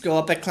 2 weeks ago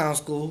up at Clown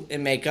School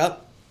in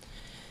makeup.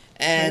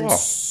 And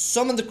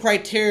some of the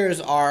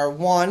criteria are,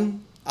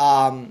 one,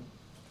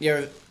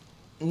 you're...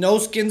 no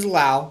skins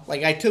allowed.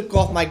 Like, I took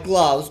off my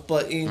gloves,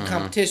 but in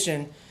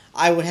competition,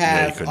 I would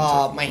have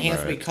my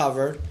hands be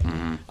covered.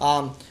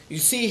 You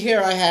see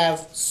here, I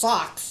have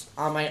socks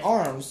on my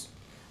arms.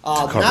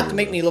 Not to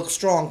make me look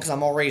strong, because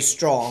I'm already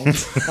strong.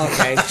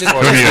 Okay, just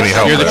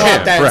you're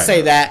the champ.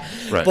 Say that.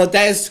 Right. But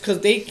that is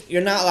because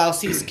you're not allowed to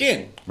see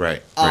skin.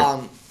 Right.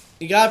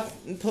 You gotta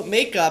put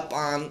makeup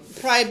on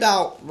probably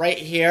about right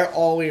here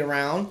all the way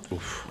around.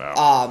 Oof,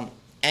 wow.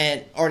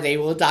 Or they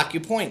will dock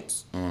you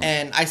points.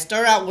 And I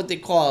start out what they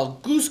call a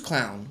goose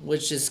clown,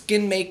 which is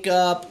skin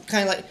makeup,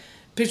 kind of like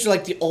picture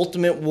like the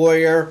Ultimate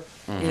Warrior,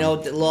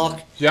 the look.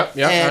 Yep.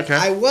 And okay.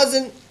 I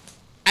wasn't.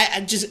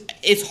 I just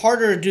it's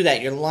harder to do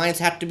that. Your lines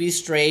have to be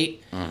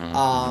straight.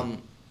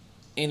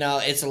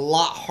 It's a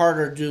lot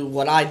harder to do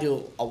what I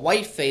do, a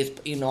white face.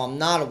 But I'm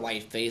not a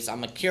white face.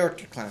 I'm a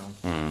character clown.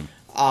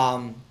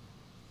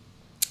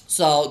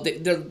 So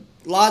there are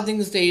a lot of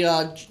things they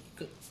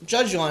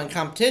judge you on in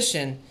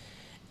competition.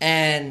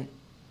 And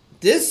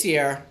this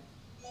year,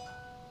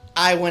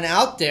 I went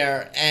out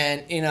there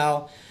and,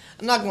 I'm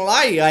not going to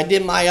lie to you, I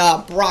did my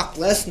Brock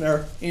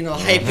Lesnar,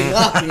 hyping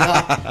up,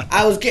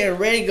 I was getting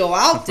ready to go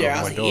out there.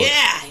 I was like,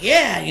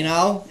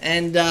 yeah,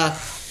 And I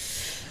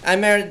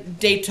remember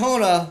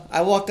Daytona,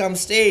 I walked on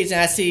stage and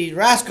I see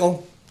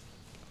Rascal.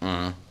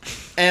 And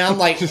I'm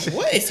like,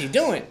 what is he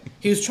doing?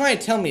 He was trying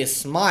to tell me to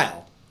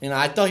smile.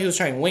 I thought he was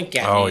trying to wink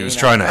at me. Oh, he was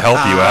trying to help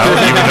you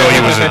out, even though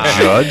he was a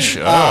judge?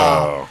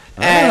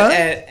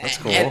 That's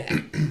cool.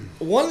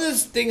 one of the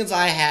things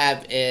I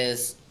have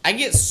is I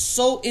get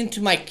so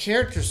into my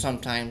character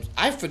sometimes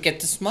I forget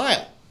to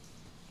smile.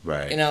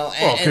 Right. You know,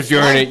 Well, because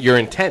you're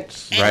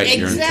intense, right? Exactly.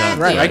 You're intense.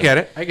 Right. I get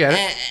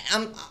it.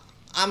 And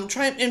I'm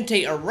trying to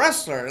imitate a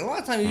wrestler. And a lot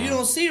of times you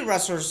don't see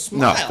wrestlers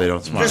smile. No, they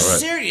don't smile. They're right.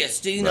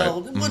 serious. You know,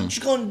 what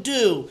you gonna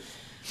do?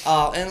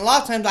 And a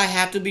lot of times I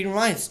have to be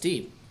reminded,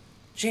 Steve,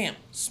 Champ,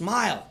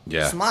 smile.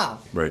 Yeah.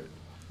 Smile. Right.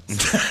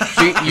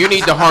 See, you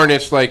need to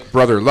harness like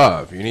brother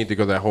love. You need to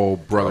go that whole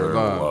brother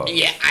love.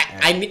 Yeah,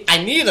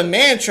 I need a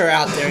manager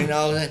out there, you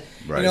know.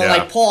 Right, you know, yeah.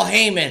 like Paul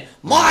Heyman.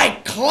 My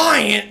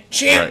client,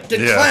 Champ Right. the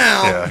Yeah,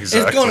 Clown, yeah,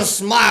 exactly. is going to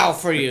smile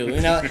for you,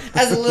 you know,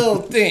 as a little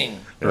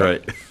thing.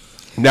 Right.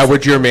 Now,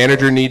 would your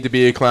manager need to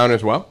be a clown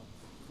as well?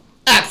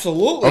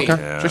 Absolutely.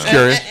 Okay, Yeah. just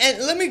curious. And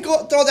let me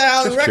throw that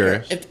out on the Just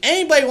record. curious. If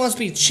anybody wants to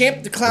be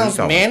Champ the Clown's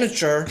Where you going?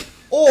 manager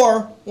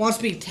or wants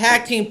to be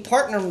tag team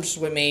partners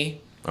with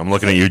me, I'm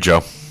looking at you,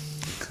 Joe.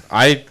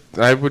 I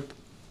would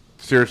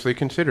seriously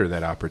consider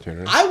that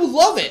opportunity. I would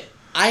love it.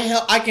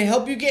 I can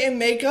help you get in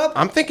makeup.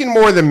 I'm thinking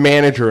more the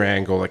manager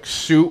angle, like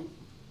suit,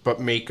 but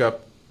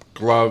makeup,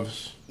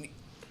 gloves.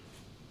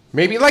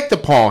 Maybe like the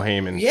Paul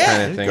Heyman Yeah. kind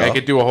There of you thing. go. I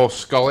could do a whole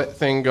skullet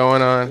thing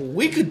going on.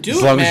 We could do As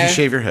it, long man. as you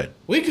shave your head.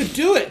 We could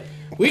do it.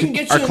 We can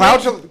get you. Are in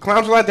clowns makeup.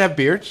 clowns allowed to have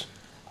beards?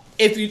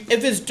 If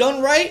it's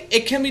done right,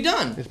 it can be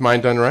done. Is mine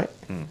done right?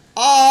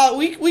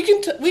 We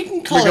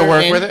can color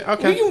work it in. with it?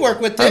 Okay. We can work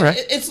with it. All right.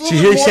 It's a See, little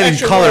here bit he more said he'd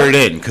extra color work.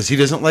 it in because he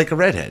doesn't like a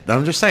redhead.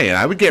 I'm just saying.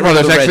 I would get Well,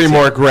 rid of there's the actually red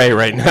more tip. gray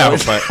right now,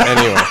 but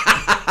anyway.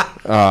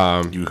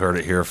 You heard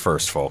it here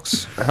first,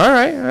 folks. All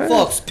right.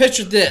 Folks,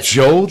 picture this.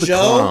 Joe the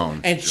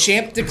Clown. and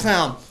Champ the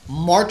Clown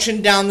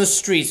marching down the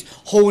streets,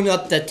 holding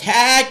up the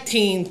tag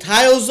team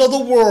titles of the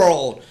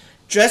world,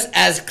 dressed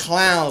as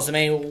clowns. I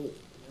mean,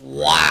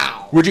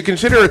 wow. Would you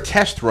consider a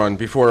test run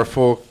before a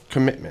full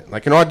commitment,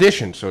 like an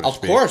audition, so to Of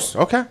speak? course.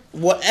 Okay.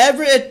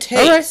 Whatever it All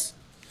right. takes.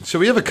 So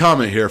we have a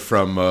comment here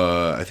from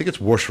I think it's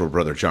Worshipful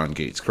Brother John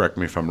Gates. Correct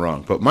me if I'm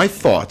wrong, but my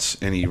thoughts,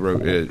 and he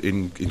wrote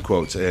in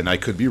quotes, and I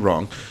could be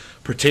wrong,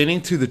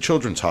 pertaining to the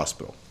Children's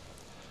Hospital.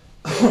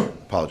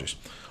 Apologies.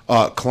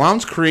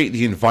 Clowns create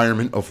the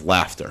environment of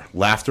laughter.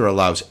 Laughter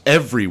allows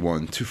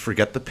everyone to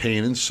forget the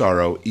pain and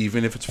sorrow,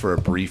 even if it's for a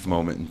brief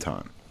moment in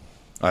time.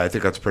 I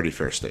think that's a pretty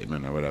fair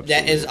statement. I would absolutely.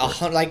 That is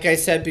agree. like I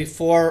said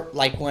before.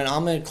 Like when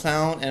I'm in a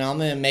clown and I'm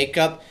in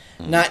makeup,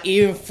 not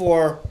even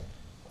for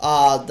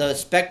the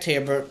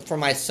spectator, but for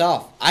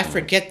myself. I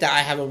forget that I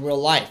have a real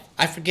life.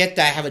 I forget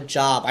that I have a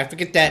job. I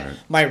forget that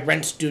my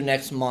rent's due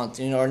next month,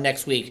 or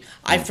next week.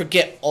 I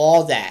forget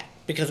all that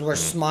because we're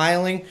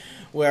smiling,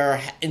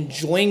 we're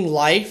enjoying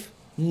life.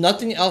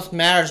 Nothing else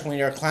matters when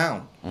you're a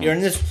clown. You're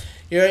in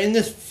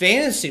this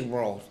fantasy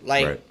world.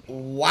 Like, Right.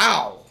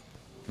 wow.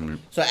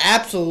 So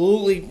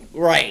absolutely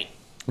right.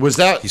 Was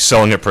that? He's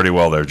selling it pretty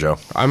well there, Joe.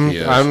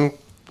 Yes.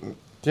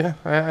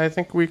 I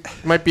think we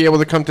might be able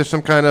to come to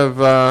some kind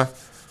of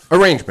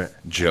arrangement.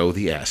 Joe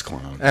the Ass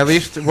Clown. At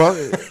least, well,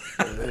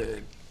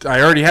 I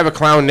already have a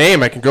clown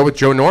name. I can go with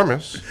Joe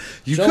Normus.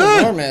 You Joe could.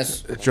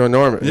 Enormous. Joe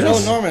Normus. Joe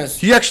Enormous.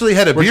 He actually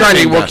had a We're beer trying to.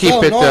 named We'll after keep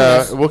Joe it.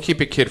 Enormous. We'll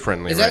keep it kid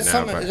friendly Is right that now.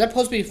 something? but Is that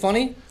supposed to be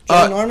funny?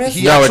 Joe Enormous?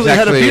 He No, it's actually had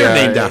a actually, beer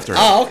named after him.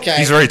 Oh, okay.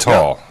 He's very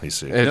tall, you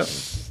see.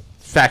 It's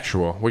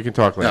factual. We can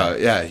talk later.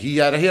 Yeah, he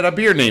had a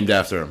beer named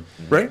after him,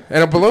 right?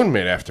 And a balloon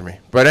made after me.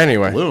 But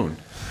anyway. Balloon.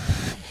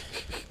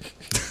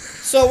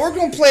 So we're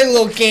gonna play a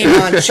little game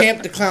on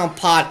Champ the Clown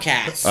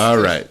podcast. All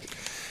right.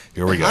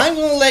 Here we go. I'm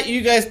gonna let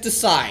you guys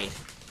decide,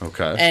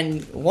 Okay.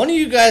 and one of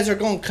you guys are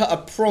gonna cut a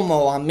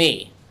promo on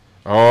me,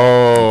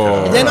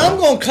 Oh. and then I'm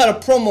gonna cut a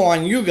promo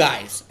on you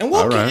guys, and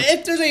we'll All right.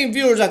 if there's any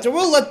viewers out there,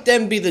 we'll let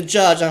them be the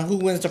judge on who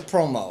wins the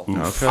promo.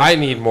 Okay. I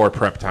need more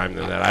prep time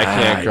than that. I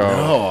can't go.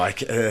 No, I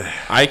can't.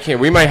 I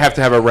can't. We might have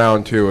to have a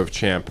round 2 of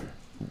Champ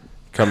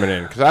coming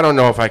in because I don't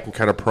know if I can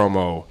cut a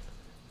promo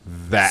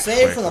that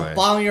Say it quickly. from the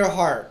bottom of your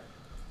heart.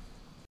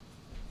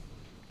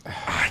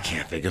 I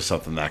can't think of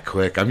something that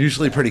quick. I'm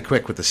usually pretty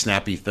quick with the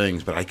snappy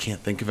things, but I can't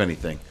think of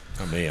anything.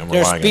 Not me. I'm They're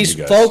relying on you speech,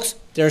 guys. folks.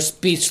 They're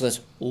speechless.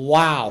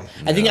 Wow.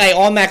 I think I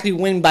automatically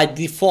win by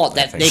default.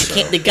 That think they so.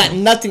 can't. They got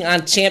nothing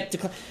on Champ the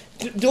Clown.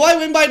 Do I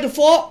win by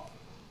default?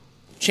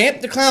 Champ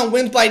the Clown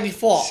wins by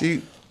default.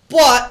 See-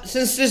 But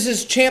since this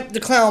is Champ the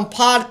Clown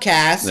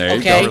podcast, There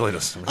you okay, go. Really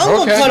doesn't- I'm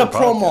gonna Okay. cut a Podcast.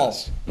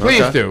 promo.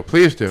 Please Okay. do.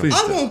 Please do. Please.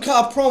 I'm gonna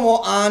cut a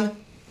promo on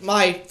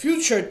my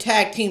future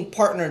tag team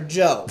partner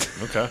Joe.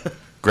 Okay.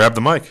 Grab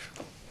the mic.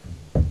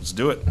 Let's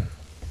do it.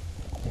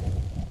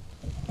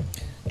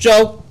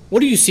 Joe, what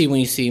do you see when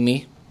you see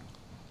me?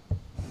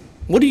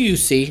 What do you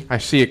see? I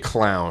see a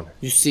clown.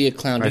 You see a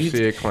clown. I you,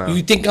 see a clown.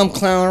 You think I'm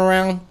clowning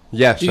around?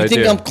 Yes, Do you I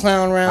think do. I'm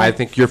clowning around? I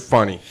think you're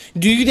funny.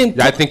 Do you think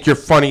I think you're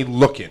funny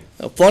looking.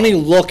 funny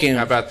looking?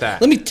 How about that?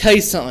 Let me tell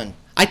you something.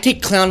 I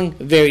take clowning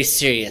very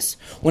serious.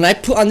 When I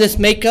put on this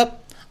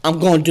makeup, I'm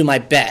going to do my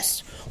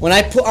best. When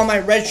I put on my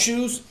red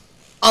shoes,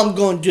 I'm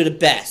going to do the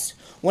best.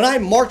 When I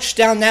march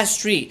down that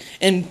street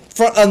in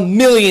front of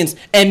millions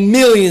and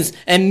millions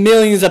and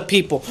millions of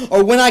people,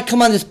 or when I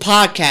come on this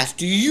podcast,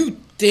 do you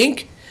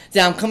think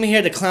that I'm coming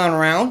here to clown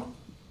around?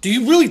 Do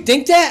you really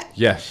think that?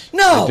 Yes.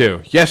 No. I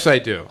do. Yes, I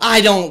do.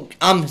 I don't.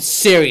 I'm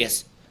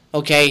serious.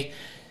 Okay?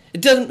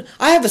 It doesn't.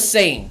 I have a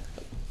saying.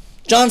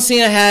 John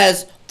Cena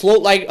has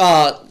float like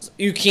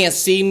you can't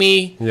see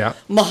me. Yeah.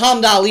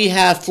 Muhammad Ali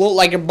has float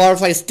like a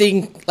butterfly,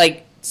 sting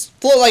like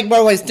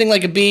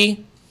a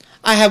bee.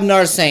 I have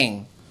another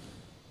saying.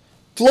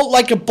 Float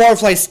like a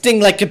butterfly,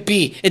 sting like a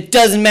bee. It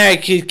doesn't matter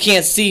if you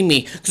can't see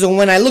me. Because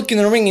when I look in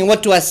the ring and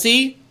what do I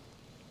see?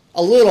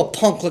 A little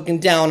punk looking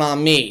down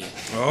on me.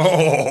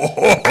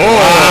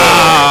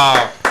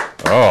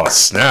 Oh,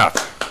 snap.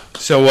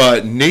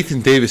 So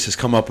Nathan Davis has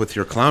come up with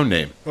your clown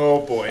name.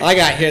 Oh, boy. I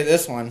gotta hear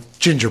this one.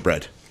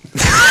 Gingerbread.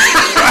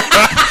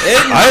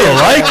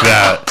 I like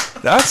that.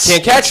 That's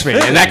Can't catch me.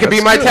 And that could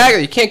be my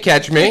tag. You can't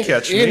catch me.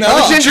 You know,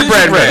 I'm a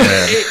gingerbread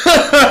man.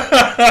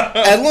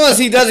 as long as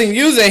he doesn't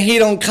use it, he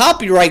don't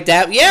copyright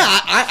that. Yeah,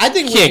 I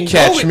think we Can't can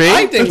catch go with, me.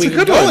 I think That's we a can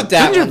good go one. with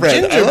that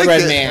Gingerbread. one. I like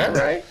Gingerbread it. man. All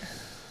right.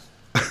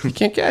 You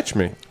can't catch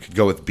me. Could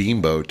go with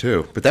Beanbo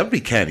too, but that would be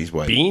Kenny's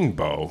white.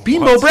 Beanbo.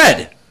 Beanbo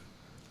bread.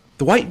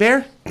 The white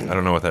bear. I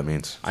don't know what that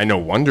means. I know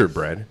Wonder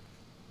Bread.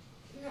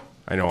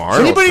 I know Does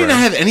Arnold anybody Bread. not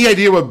have any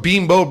idea what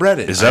Beanbo bread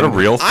is? Is that a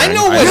real thing? I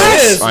know what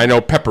Yes. it is. I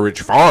know Pepperidge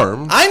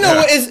Farm. I know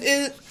what is.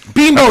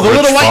 Beanbo, the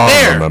little white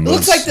bear. It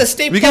looks like the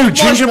Stay We Puft can do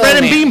gingerbread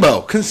and Marshmallow Man.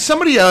 Beanbo. Can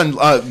somebody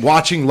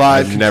watching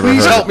live I've never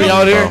please heard help of me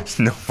out here? It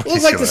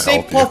looks like the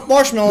Stay Puft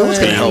Marshmallow one's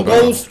gonna Man. help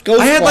Ghostbusters.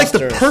 I had like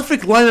the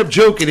perfect lineup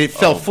joke and it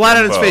fell flat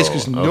on its face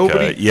because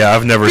nobody. Yeah,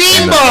 I've never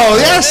seen Beanbo, that.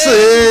 yes,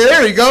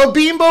 there you go,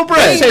 Beanbo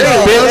bread. It says, There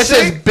you Bim- go, it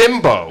says see?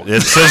 Bimbo.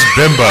 It says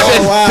Bimbo.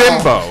 It wow.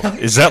 says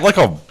Bimbo. Is that like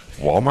a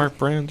Walmart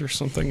brand or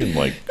something in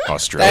like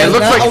Australia? It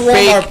looks not like a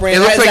Walmart fake. brand. It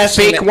looks That is like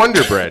actually fake an-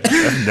 Wonder Bread.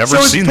 I've never So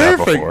it's seen that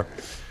perfect. before.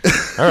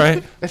 All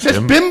right. It says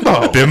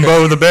Bimbo.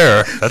 Bimbo the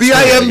bear. That's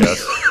B-I-M- good,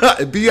 I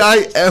guess.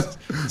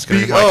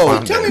 B-I-M-B-O.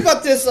 clown Tell me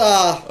about this. Is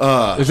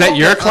that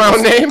your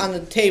clown name? On the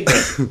table.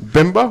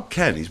 Bimbo?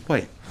 Ken, he's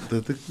white.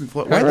 White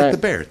All like right. the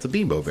bear. It's a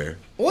Beanbo bear.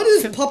 What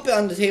is puppet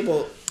on the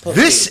table? Puppet?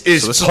 This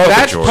is So this is Puppet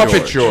That's George.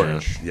 Puppet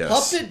George. Yes.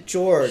 Puppet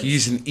George.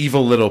 He's an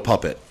evil little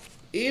puppet.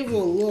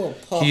 Evil little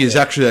puppet. He is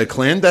actually a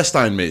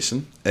clandestine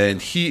Mason, and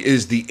he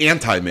is the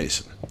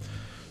anti-Mason.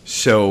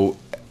 So,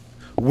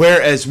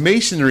 whereas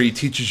Masonry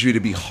teaches you to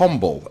be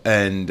humble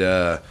and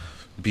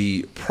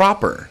be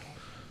proper,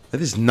 that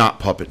is not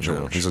Puppet No,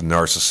 George. he's a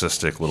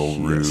narcissistic little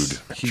rude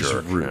He's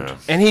jerk. rude. Yeah.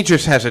 And he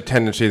just has a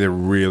tendency to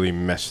really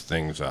mess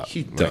things up.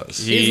 He does.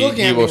 He's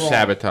looking at will me wrong.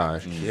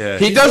 sabotage. Yeah,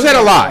 he he's does that a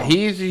looking lot. wrong.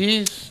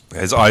 He's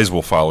His eyes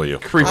will follow you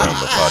Creepy. around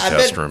the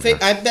podcast room. here.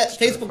 I bet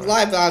Facebook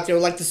Live out there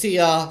would like to see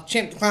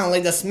Champ the Clown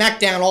lay the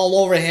smackdown all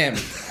over him.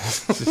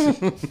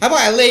 How about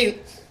I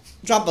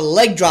drop a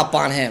leg drop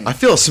on him? I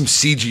feel some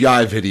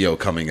CGI video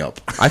coming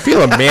up. I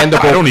feel a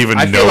mandible. I don't even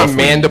I know feel a if we-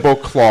 mandible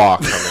claw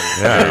coming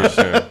very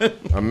soon.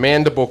 A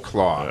mandible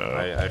claw.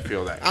 I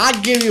feel that.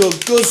 I'd give you a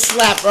good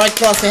slap right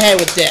across the head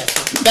with this.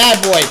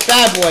 Bad boy,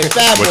 bad boy,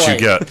 bad boy. What you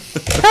get?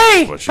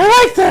 Hey, What you I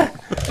like that.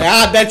 Yeah,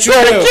 I bet you do.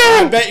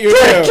 I bet you do.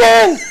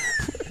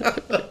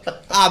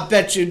 I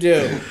bet you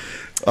do.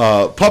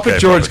 Puppet Okay,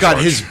 George Puppet got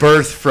George. his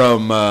birth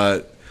from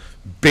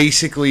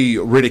basically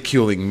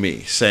ridiculing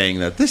me, saying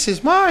that this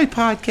is my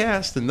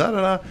podcast and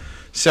da-da-da.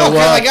 So, Okay,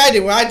 like I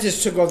did when I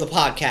just took over the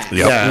podcast. Yep.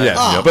 yeah,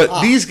 Yeah.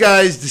 but these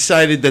guys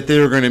decided that they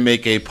were going to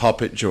make a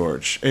Puppet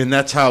George, and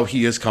that's how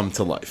he has come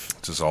to life.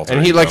 It's his alter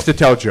And he ego. likes to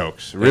tell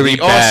jokes. Really He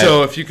bad,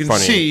 also, if you can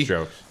funny see,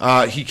 jokes.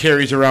 he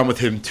carries around with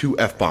him 2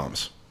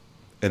 F-bombs,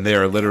 and they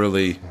are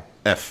literally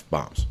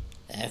F-bombs.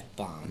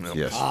 F-bomb.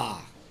 Yes.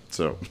 Ah.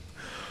 So,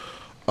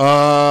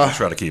 I'll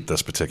try to keep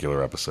this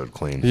particular episode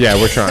clean. Yeah,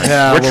 we're trying.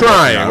 Yeah, we're we're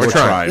trying. working on it. We're We're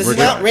trying. trying. This We're is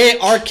not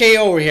rated RK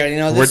over here. You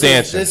know, We're this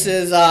dancing. This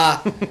is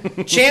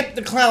Champ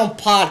the Clown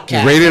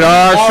podcast. Rated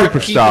R We're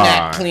Superstar. Keeping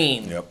that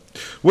clean. Yep.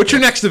 what's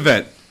your next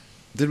event?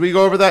 Did we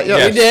go over that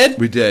yet?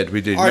 We did.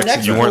 We did. Our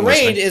next You weren't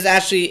parade listening. is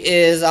actually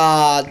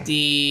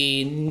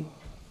the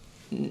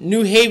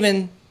New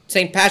Haven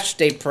St. Patrick's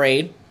Day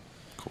parade.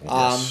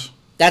 Yes.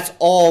 That's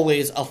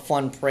always a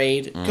fun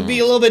parade. Could be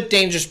a little bit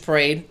dangerous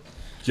parade.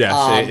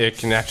 Yes, it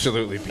can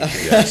absolutely be.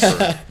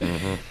 Yes.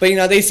 But you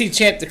know, they see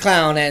Champ the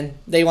Clown and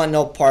they want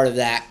no part of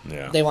that.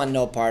 Yeah. They want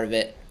no part of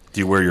it.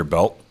 Do you wear your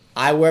belt?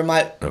 I wear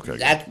my Okay,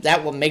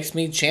 that what makes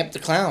me Champ the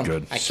Clown.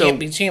 Good. I So- can't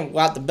be champ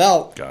without the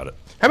belt. Got it.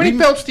 How many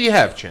belts do you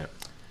have, champ?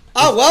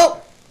 Oh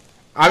well,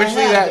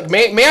 Obviously, I have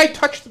that may I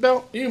touch the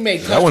belt? you may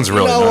touch one's you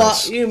really know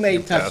nice. What? You may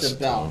touch Yes. the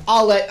belt.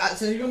 I'll let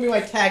so you're gonna be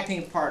my tag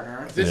team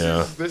partner.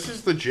 Yeah. This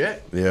is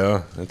legit.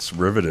 Yeah, it's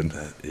riveted.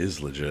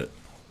 Is legit.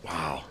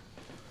 Wow.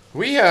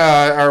 We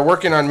are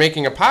working on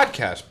making a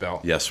podcast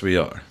belt. Yes, we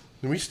are.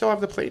 Do we still have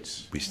the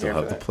plates? We still here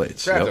have for the that?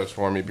 plates, Grab yep. those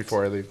for me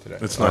before I leave today.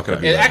 It's not going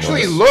to be It that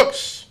actually noise.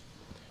 looks.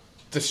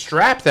 The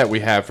strap that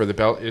we have for the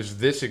belt is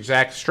this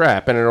exact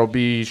strap, and it'll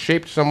be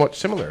shaped somewhat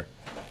similar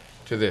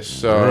to this.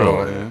 So,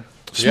 Really?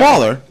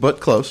 Smaller, but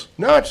close.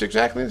 no, it's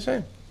exactly the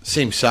same.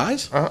 Same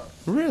size? Uh-huh.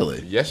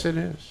 Really? Yes, it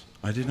is.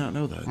 I did not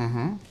know that.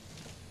 Mm-hmm.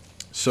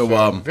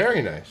 So,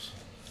 Very nice.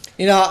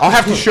 I'll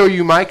have to show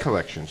you my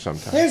collection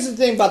sometime. Here's the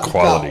thing about the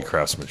Quality belt.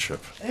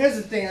 craftsmanship. Here's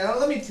the thing.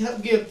 Let me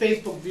give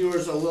Facebook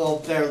viewers a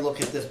little better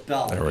look at this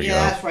belt. There we yeah, go.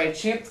 That's right.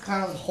 Champ the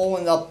Clown is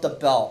holding up the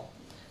belt.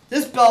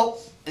 This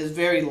belt is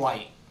very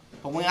light,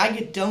 but when I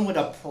get done with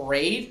a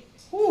parade,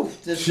 whew,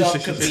 this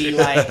belt could be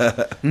like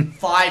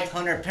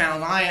 500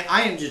 pounds.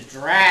 I am just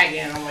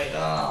dragging. I'm like,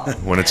 oh.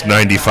 When it's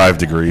 95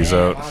 degrees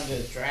out. I'm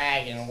just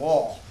dragging.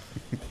 Whoa.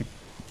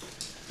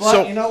 But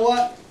So- you know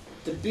what?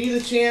 To be the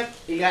champ,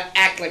 you gotta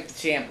act like the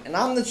champ. And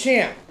I'm the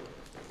champ.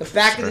 The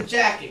back of the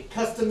jacket,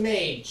 custom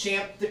made,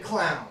 Champ the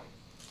Clown.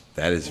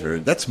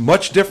 That's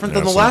much different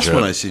than the That's last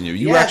legit. one I seen you.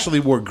 You Yeah. actually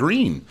wore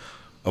green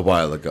a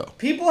while ago.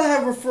 People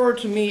have referred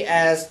to me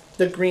as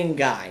the green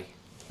guy.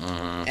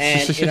 And,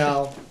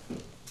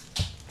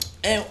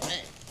 and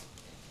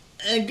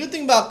a good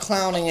thing about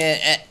clowning,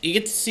 you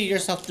get to see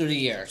yourself through the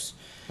years.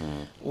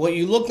 What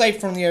you look like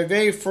from your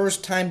very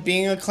first time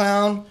being a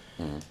clown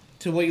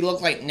to what you look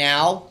like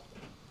now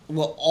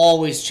will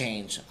always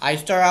change. I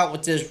start out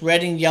with this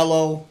red and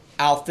yellow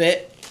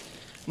outfit.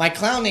 My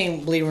clown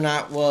name, believe it or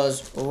not,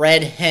 was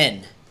Red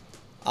Hen.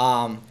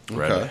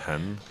 Red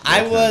Hen.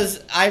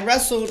 I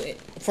wrestled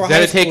for Is that high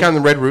a take school. on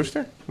the Red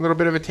Rooster? A little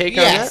bit of a take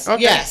Yes, on that?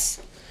 Okay.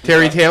 yes.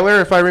 Terry Taylor,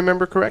 if I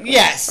remember correctly?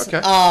 Yes. Okay.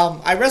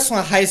 I wrestled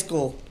in high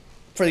school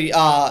for the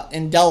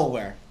in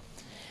Delaware,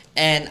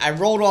 and I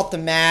rolled off the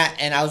mat,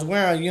 and I was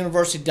wearing a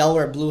University of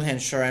Delaware Blue Hen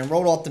shirt, and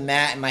rolled off the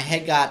mat, and my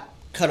head got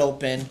cut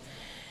open,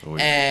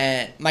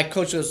 and my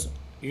coach goes,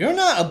 "You're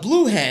not a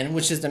Blue Hen,"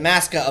 which is the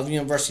mascot of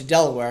University of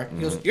Delaware.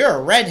 He goes, "You're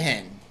a Red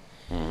Hen,"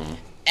 and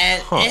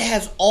it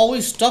has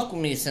always stuck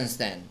with me since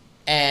then.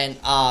 And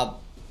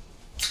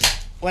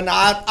when the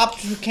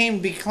opportunity came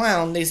to be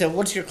clown, they said,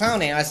 "What's your clown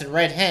name?" I said,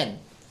 "Red Hen."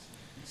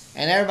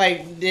 And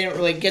everybody didn't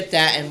really get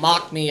that and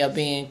mocked me of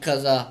being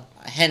because a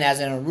hen as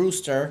in a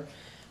rooster.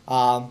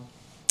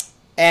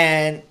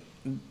 And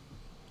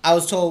I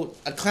was told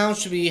a clown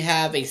should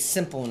have a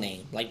simple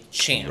name, like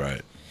Champ.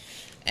 Right.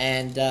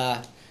 And,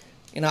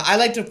 I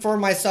like to refer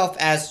myself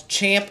as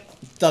Champ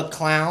the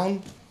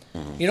Clown.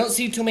 You don't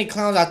see too many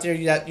clowns out there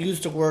that use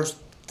the words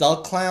the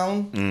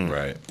clown.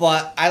 Right.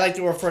 But I like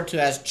to refer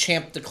to as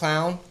Champ the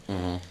Clown.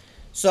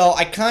 So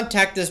I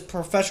contact this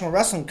professional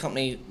wrestling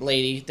company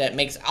lady that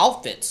makes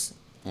outfits,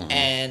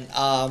 and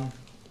I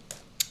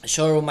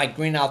showed her what my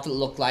green outfit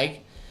looked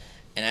like,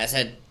 and I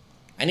said,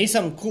 I need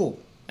something cool.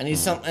 I need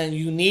something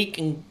unique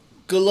and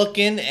good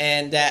looking,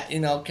 and that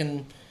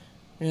can,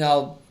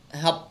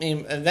 help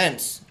in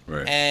events.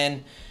 Right.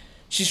 And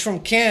she's from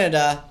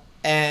Canada,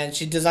 and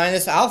she designed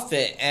this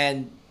outfit,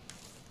 and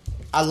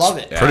I love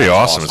it. Pretty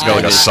awesome. It's got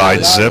like a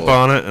side zip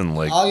on it, and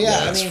Oh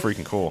yeah, it's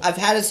freaking cool. I've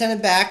had to send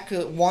it back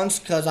once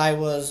because I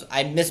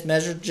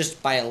mismeasured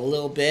just by a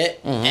little bit,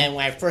 and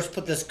when I first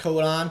put this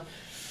coat on,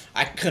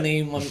 I couldn't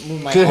even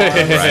move my arms.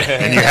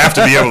 And you have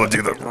to be able to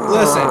do the.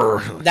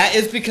 Listen, that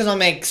is because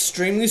I'm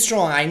extremely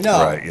strong. I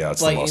know. Right, yeah, it's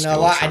the but you know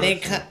what? I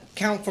musculature. didn't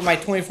count for my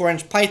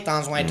 24-inch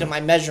pythons when I took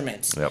my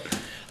measurements. Yep.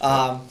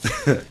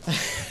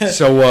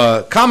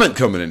 So, comment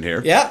coming in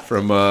here Yeah.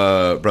 from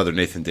brother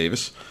Nathan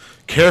Davis.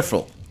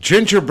 Careful.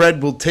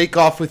 Gingerbread will take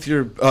off with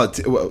your.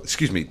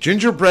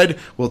 Gingerbread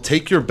will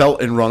take your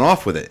belt and run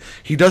off with it.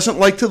 He doesn't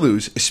like to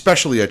lose,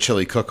 especially at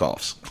chili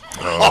cook-offs.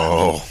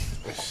 Oh,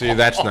 See,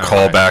 that's not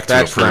call right. back to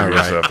That's a not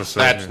previous right. episode.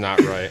 That's not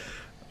right.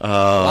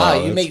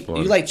 Wow, you that's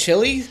fun. like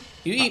chili?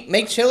 You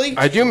make chili?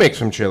 I do make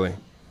some chili.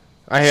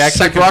 I actually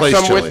Second brought place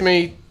some chili. with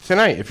me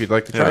tonight, if you'd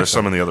like to try Yeah, there's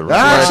some in the other room.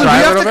 Actually, try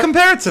we a have little to bit?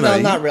 compare it No,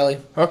 tonight. not really.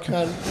 Okay.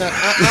 No,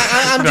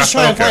 I'm just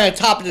trying to Okay. find a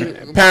top.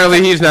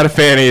 Apparently, he's not a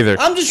fan either.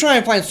 I'm just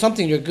trying to find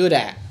something you're good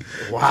at.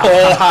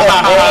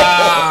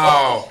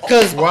 Wow.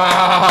 Because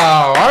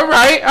Wow. All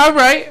right.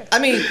 I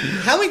mean,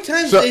 how many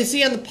times do you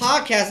see on the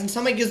podcast and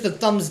somebody gives the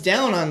thumbs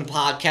down on the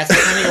podcast every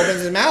time he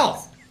opens his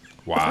mouth?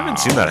 I haven't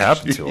seen that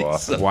happen too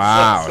often.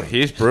 Wow.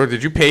 He's brutal.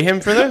 Did you pay him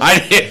for this? My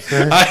Did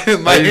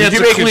hands you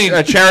are make clean.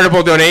 a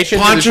charitable donation?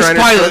 to the Pontius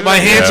Shriners Pilate, Children? my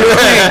hands Yeah. are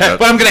clean.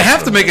 But I'm going to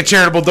have to make a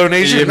charitable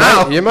donation You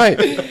now. might.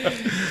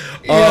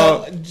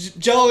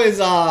 Joe is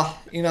I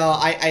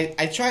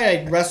tried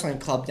a wrestling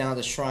club down at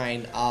the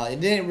Shrine.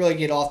 It didn't really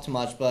get off too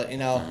much, but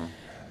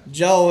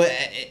Joe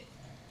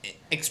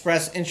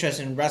expressed interest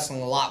in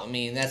wrestling a lot with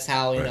me, and that's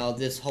how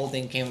this whole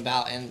thing came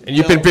about. And And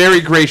you've been very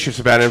gracious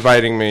about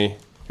inviting me.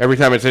 Every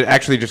time it's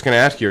actually just going to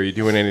ask you, are you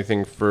doing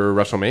anything for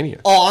WrestleMania?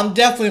 Oh, I'm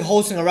definitely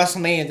hosting a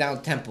WrestleMania down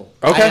at Temple.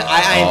 Okay.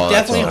 I am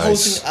that's definitely nice.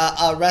 hosting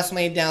a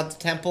WrestleMania down at the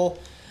Temple.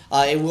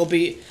 It will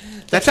be.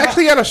 That's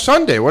actually on a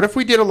Sunday. What if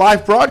we did a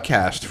live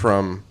broadcast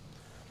from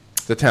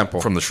the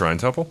temple? From the Shrine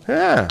Temple?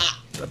 Yeah.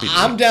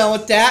 I'm down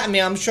with that. I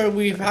mean, I'm sure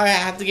we probably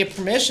have to get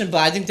permission, but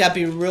I think that'd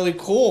be really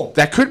cool.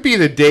 That could be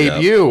the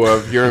debut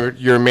of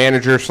your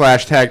manager /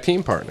 tag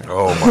team partner.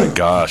 Oh my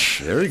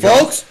gosh. There you go.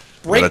 Folks,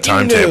 We're at a breaking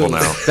timetable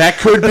news. now. That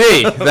could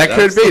be. That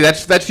could be.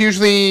 That's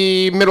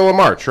usually middle of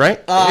March,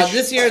 right?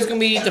 This year is going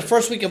to be the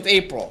first week of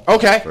April.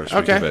 Okay. First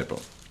week of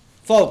April.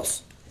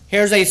 Folks,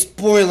 here's a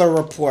spoiler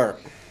report.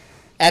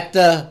 At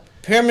the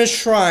Pyramid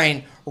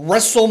Shrine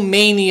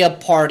WrestleMania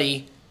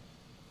party,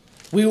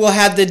 we will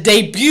have the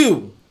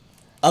debut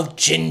of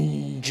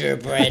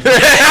gingerbread.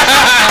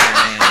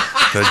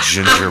 The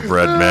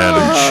gingerbread man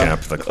and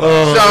Champ the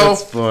Clown.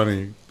 That's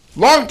funny.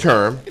 Long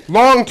term,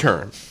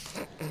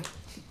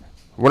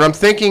 when I'm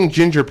thinking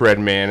gingerbread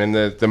man and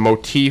the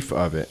motif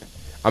of it,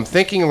 I'm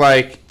thinking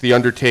like the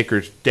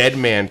Undertaker's dead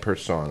man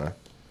persona,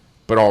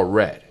 but all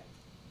red,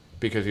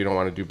 because you don't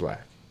want to do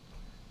black.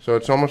 So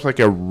it's almost like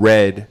a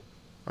red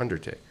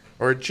Undertaker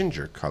or a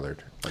ginger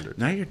colored Undertaker.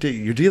 Now you're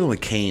dealing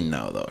with Kane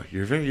now, though.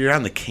 You're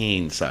on the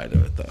Kane side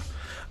of it,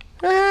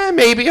 though.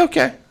 Maybe,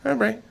 okay, all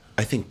right.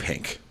 I think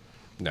pink.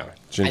 No,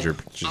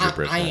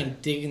 gingerbread. I am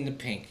digging the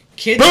pink.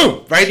 Kids,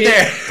 Boom! Right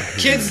there.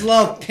 Kids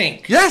love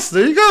pink. Yes,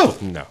 there you go.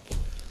 No.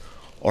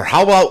 Or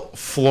how about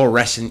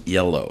fluorescent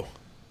yellow?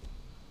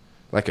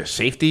 Like a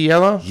safety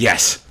yellow?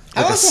 Yes.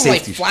 How Like a about some like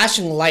safety.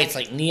 flashing lights,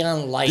 like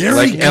neon lights? There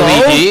Like we go.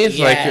 LEDs?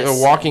 Like Yes.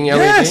 a walking LED?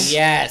 Yes.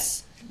 Yes.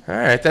 All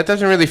right, that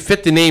doesn't really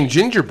fit the name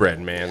gingerbread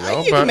man,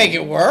 though. You but can make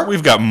it work.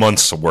 We've got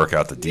months to work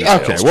out the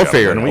details. Okay, we'll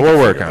figure it gentlemen. out. We We'll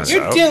can work figure on it. this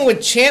You're out. dealing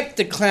with Champ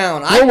the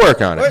Clown. We'll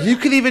work on it. You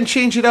could even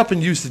change it up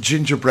and use the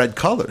gingerbread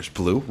colors: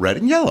 blue, red,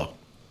 and yellow.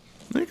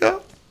 There you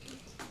go.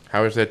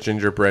 How is that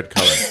gingerbread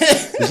color?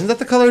 Isn't that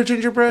the color of Are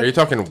gingerbread? you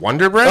talking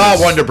Wonder Bread?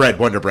 Oh, Wonder Bread,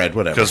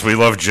 whatever. Because we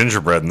love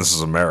gingerbread and this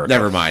is America.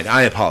 Never mind.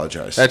 I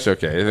apologize. That's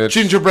okay. That's,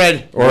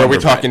 Gingerbread. or are we Wonder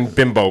talking Bread.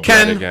 bimbo bread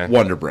Ken again?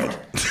 Wonder Bread?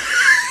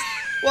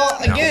 Well,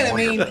 again, I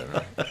mean,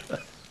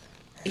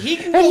 he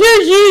can And go,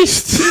 you're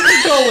yeast. he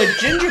can go with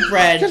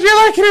gingerbread.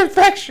 You're like an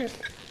infection.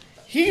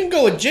 He can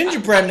go with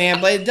gingerbread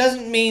man, but it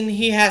doesn't mean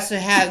he has to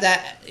have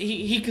that.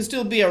 He can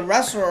still be a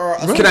wrestler or a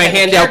Can I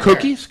hand out character.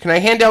 cookies? Can I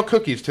hand out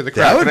cookies to the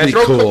crowd? That would Can I be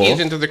throw cool. cookies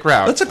into the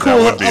crowd? That's a That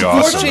cool. would be awesome.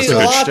 Unfortunately, That's a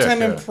good lot of shtick,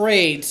 time in yeah.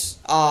 parades,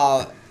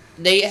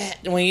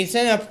 when you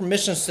send a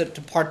permission slip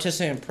to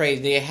participate in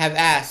parade, they have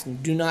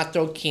asked, do not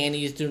throw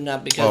candies, do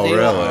not, because Oh, they,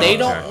 really? they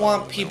don't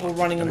want people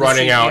running in the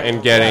Running street. out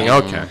and getting,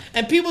 okay.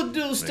 And people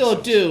do still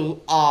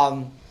do.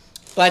 But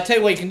I tell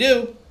you what you can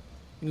do.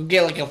 You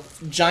get like a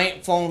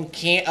giant foam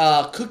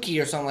cookie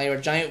or something, like, or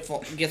a giant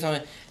foam, get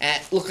something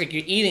and look like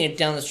you're eating it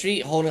down the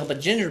street, holding up a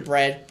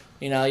gingerbread.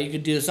 You know, you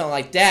could do something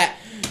like that.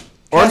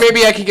 Or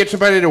maybe I can get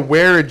somebody to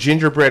wear a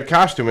gingerbread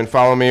costume and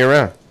follow me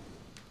around.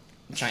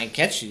 Try and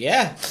catch you,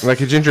 yeah.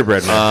 Like a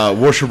gingerbread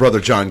man. Worship Brother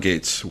John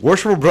Gates.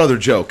 Worship Brother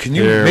Joe. Can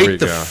you There we make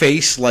the go.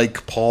 face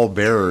like Paul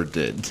Bearer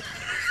did?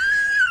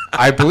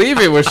 I believe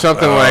it was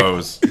something like...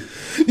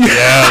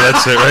 Yeah,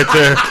 that's it right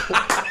there.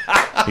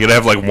 You gotta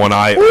have like one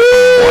eye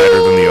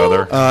wider than the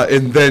other.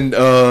 And then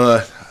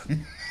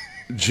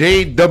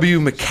J.W.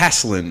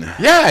 McCaslin.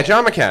 Yeah,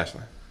 John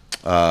McCaslin.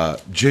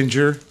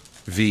 Ginger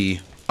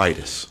v.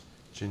 Itis.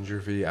 Ginger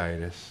v.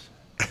 Itis.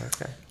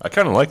 Okay. I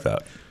kind of like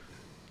that.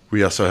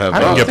 We also have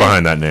I can get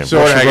behind that name. So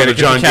what, I Brother got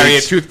to John carry a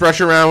Gates.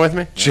 toothbrush around with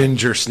me?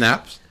 Ginger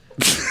Snaps.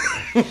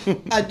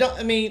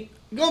 I mean,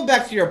 going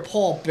back to your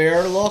Paul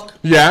Bear look.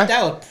 Yeah.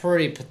 That was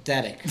pretty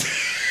pathetic.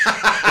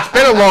 It's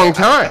been a long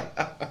time.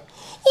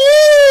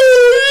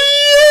 Oh,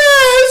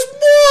 yes,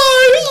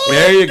 boy.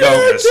 There you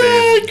go. Yeah,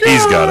 see,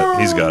 he's got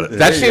it. He's got it. That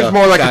There you seems go.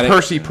 more like Got a it.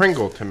 Percy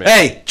Pringle to me.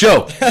 Hey,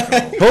 Joe.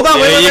 Hold on.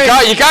 Wait.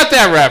 you got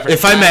that reference.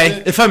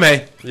 If I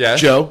may. Yes?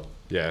 Joe.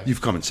 Yeah.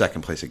 You've come in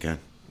second place again.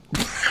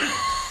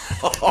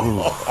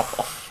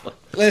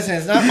 Listen,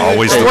 it's not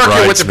Always fair. the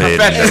working with the bridesmaid.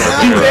 professional. It's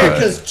not You're fair right.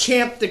 because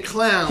Champ the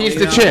Clown. He's you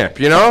the know? champ,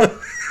 you know?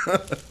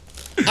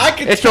 I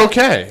could It's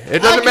okay. It I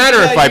doesn't can matter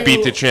if tell I you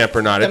beat the champ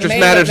or not. It the just main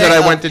matters that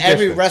event I went the of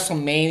every distance.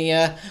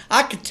 WrestleMania.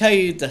 I could tell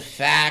you the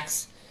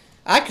facts.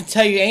 I could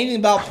tell you anything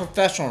about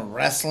professional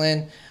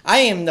wrestling. I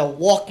am the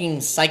walking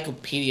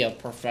encyclopedia of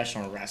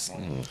professional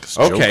wrestling.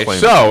 Okay,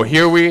 so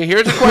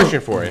here's a question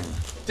for you.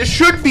 This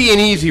should be an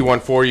easy one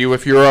for you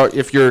if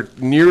you're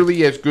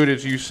nearly as good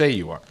as you say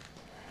you are.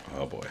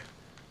 Oh, boy.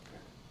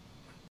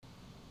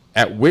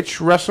 At which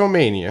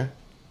WrestleMania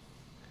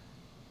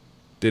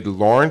did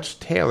Lawrence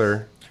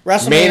Taylor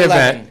WrestleMania main 11.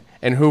 event,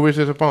 and who was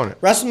his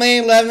opponent?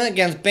 WrestleMania 11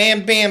 against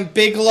Bam Bam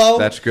Bigelow.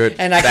 That's good.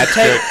 And I That's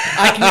can tell good.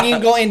 I can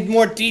even go in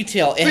more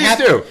detail. Please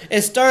do.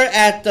 It started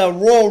at the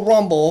Royal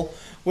Rumble,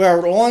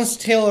 where Lawrence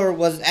Taylor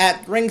was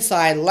at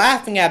ringside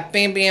laughing at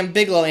Bam Bam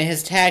Bigelow in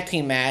his tag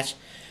team match.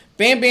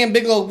 Bam Bam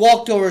Bigelow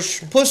walked over,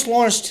 pushed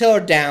Lawrence Taylor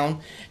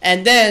down,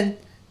 and then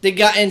they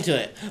got into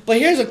it. But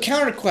here's a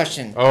counter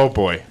question. Oh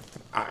boy.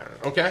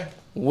 Okay.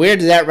 Where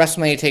did that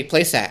WrestleMania take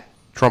place at?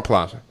 Trump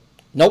Plaza.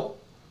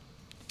 Nope.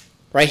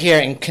 Right here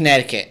in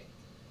Connecticut.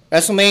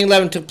 WrestleMania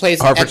 11 took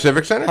place Hartford at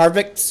Civic Center?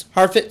 Hartford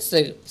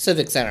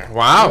Civic Center.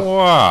 Wow.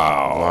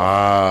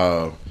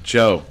 Wow.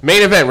 Joe.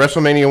 Main event,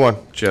 WrestleMania 1.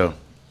 Joe.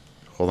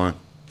 Hold on.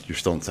 You're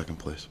still in second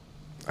place.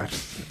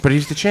 But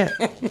he's the champ.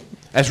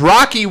 As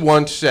Rocky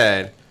once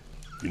said,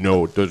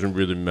 it doesn't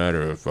really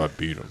matter if I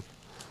beat him.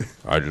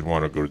 I just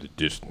want to go the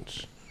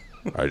distance.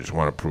 I just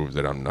want to prove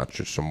that I'm not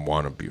just some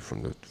wannabe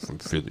from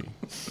Philly.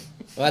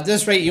 Well, at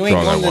this rate, you ain't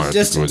That's all I going the wanted to go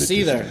distance the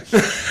either.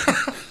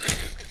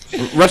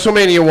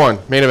 WrestleMania 1,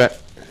 main event.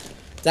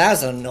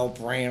 That's a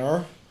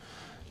no-brainer.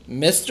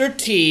 Mr.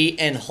 T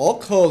and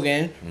Hulk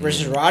Hogan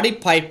versus Roddy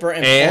Piper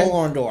and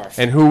Paul Orndorff.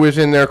 And who was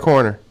in their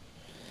corner?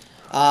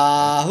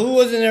 Who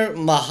was in there?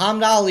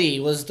 Muhammad Ali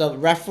was the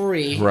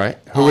referee. Right.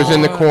 Who was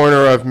in the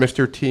corner of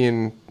Mr. T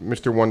and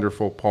Mr.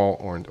 Wonderful Paul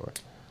Orndorff?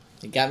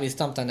 You got me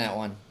stumped on that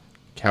one.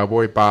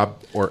 Cowboy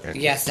Bob Orton.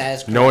 Yes, that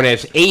is correct. Known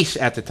as Ace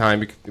at the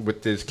time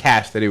with his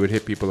cast that he would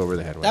hit people over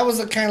the head with. That was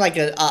kind of like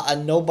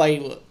a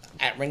nobody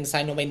at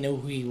ringside. Nobody knew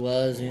who he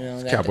was.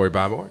 Cowboy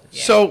Bob Orton.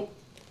 Yeah. So,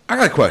 I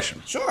got a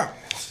question. Sure.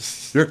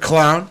 You're a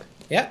clown.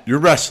 Yep. You're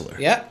a wrestler.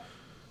 Yep.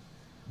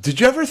 Did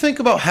you ever think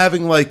about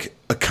having like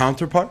a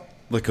counterpart,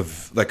 like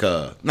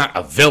a not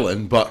a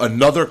villain, but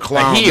another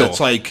clown heel. that's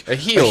like A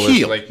heel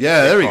is like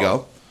yeah, they there we call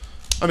go.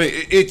 I mean,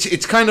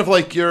 it's kind of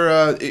like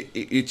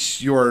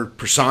it's your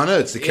persona.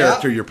 It's the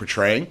character you're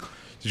portraying.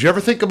 Did you ever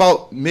think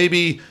about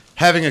maybe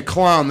having a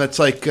clown that's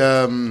like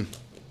kind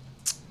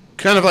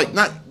of like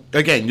not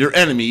again your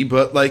enemy,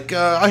 but like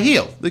a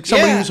heel, like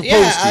somebody who's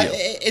opposed to you?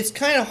 It's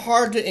kind of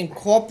hard to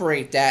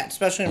incorporate that,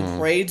 especially in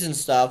parades and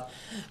stuff.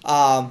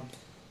 But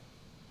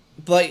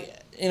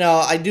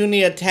I do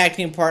need a tag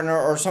team partner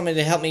or somebody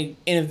to help me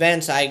in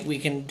events. We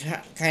can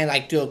kind of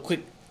like do a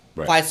quick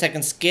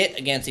 5-second skit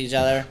against each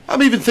other.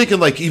 I'm even thinking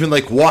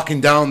like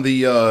walking down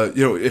the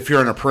if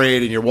you're in a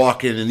parade and you're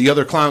walking and the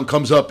other clown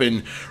comes up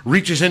and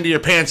reaches into your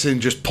pants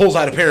and just pulls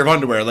out a pair of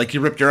underwear like you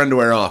ripped your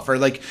underwear off, or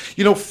like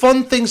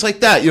fun things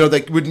like that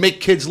that would make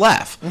kids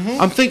laugh.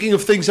 I'm thinking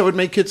of things that would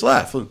make kids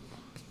laugh. I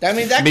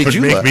mean that Made Would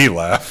you make laugh. me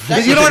laugh.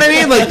 You know what I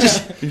mean? Like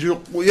just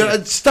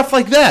stuff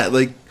like that.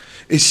 Like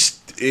as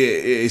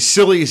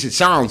silly as it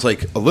sounds,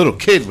 like a little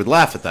kid would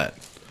laugh at that.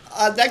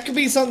 That could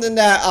be something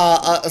that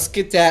a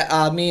skit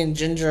that me and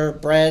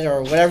Gingerbread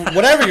or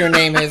whatever your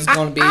name is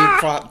going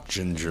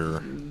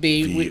to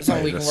be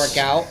something we can work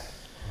out.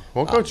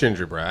 We'll go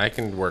Gingerbread. I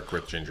can work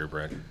with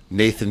Gingerbread.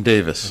 Nathan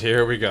Davis.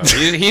 Here we go.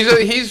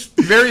 He's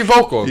very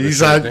vocal.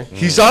 He's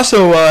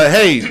also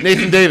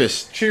Nathan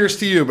Davis. Cheers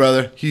to you,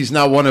 brother. He's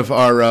now one of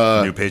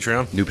our New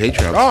Patreon?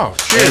 Oh,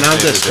 cheers! And on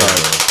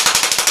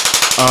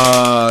this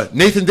card,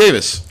 Nathan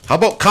Davis. How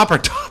about Copper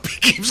Top?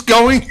 He keeps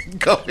going.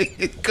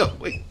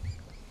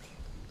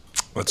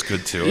 That's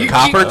good too.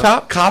 Copper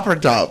Top? Copper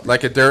Top.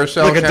 Like a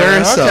Duracell? Like a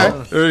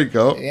Duracell. Okay. There you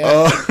go.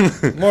 Yeah.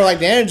 More like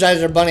the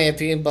Energizer Bunny,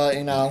 but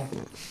And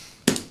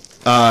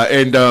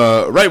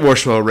right,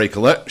 Warshwell Ray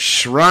Collette.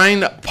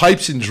 Shrine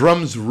Pipes and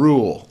Drums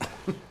rule.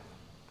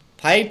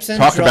 Pipes and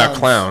Talk drums. about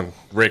clown,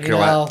 Ray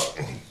Collette.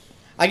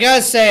 I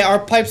gotta say, our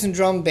Pipes and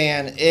Drum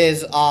band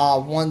is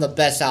one of the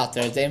best out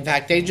there. In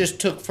fact, they just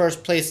took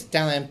first place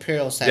down at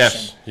Imperial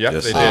Session.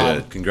 Yes, they they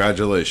did.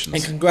 Congratulations.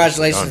 And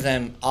congratulations to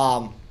them.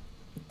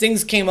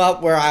 Things came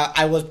up where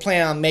I was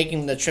planning on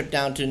making the trip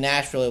down to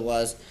Nashville,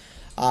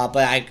 but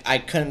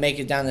I couldn't make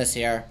it down this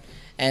year.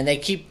 And they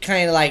keep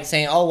kind of like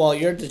saying, oh, well,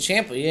 you're the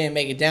champ, but you didn't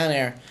make it down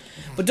there.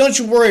 But don't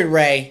you worry,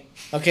 Ray.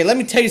 Okay, let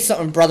me tell you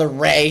something, brother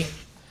Ray.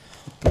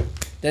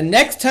 The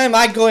next time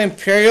I go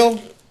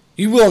Imperial,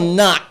 you will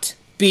not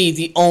be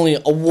the only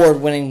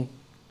award-winning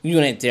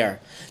unit there.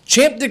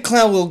 Champ the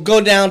Clown will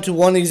go down to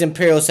one of these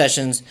Imperial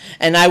sessions,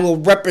 and I will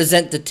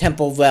represent the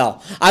Temple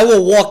well. I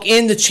will walk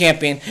in the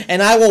champion,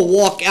 and I will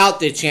walk out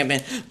the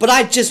champion. But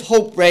I just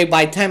hope, Ray,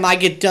 by the time I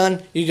get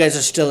done, you guys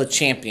are still a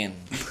champion.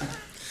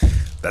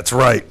 That's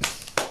right.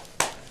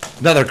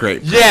 Another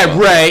great. Yeah,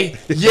 Ray.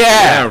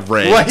 Yeah,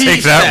 Ray. What he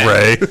Take that, said.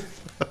 Ray.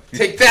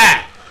 Take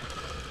that.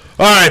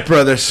 All right,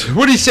 brothers.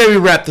 What do you say we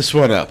wrap this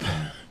one up?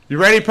 You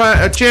ready,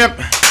 champ?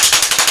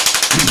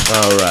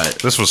 All right.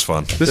 This was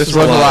fun. This was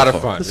a lot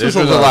of fun. This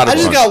was a lot of I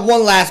just fun. got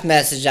one last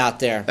message out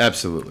there.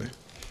 Absolutely.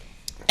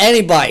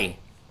 Anybody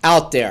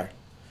out there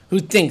who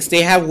thinks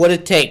they have what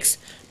it takes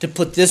to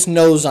put this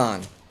nose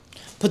on,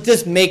 put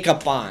this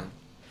makeup on,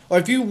 or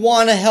if you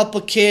want to help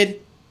a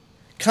kid,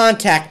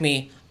 contact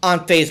me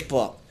on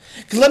Facebook.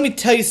 Because let me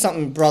tell you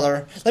something,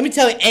 brother. Let me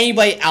tell you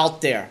anybody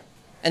out there,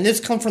 and this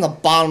comes from the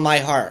bottom of my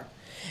heart.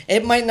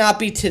 It might not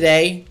be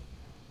today.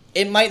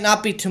 It might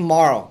not be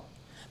tomorrow.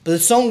 But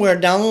somewhere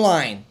down the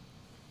line,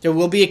 there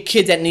will be a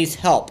kid that needs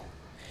help.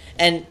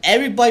 And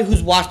everybody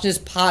who's watching this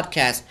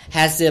podcast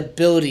has the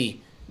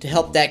ability to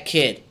help that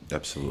kid.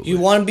 Absolutely. You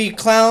want to be a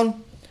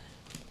clown?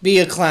 Be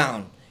a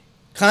clown.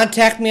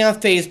 Contact me on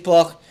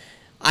Facebook.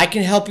 I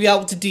can help you out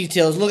with the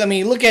details. Look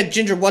at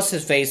Ginger, what's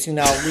his face? We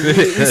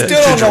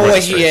still don't know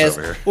what he is,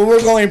 but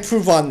we're going to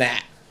improve on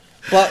that.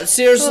 But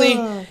seriously,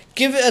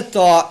 give it a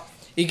thought.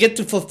 You get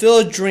to fulfill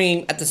a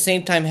dream at the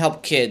same time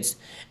help kids.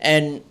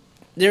 And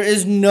there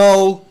is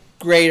no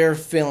greater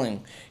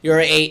feeling. You're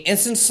a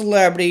instant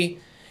celebrity.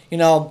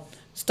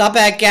 Stop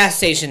at a gas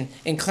station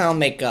in clown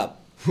makeup.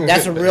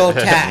 That's a real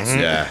task.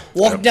 Yeah.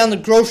 Walk down the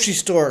grocery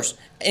stores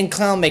in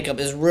clown makeup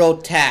is a real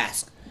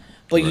task.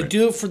 But you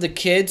do it for the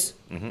kids,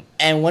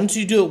 and once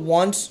you do it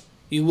once,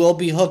 you will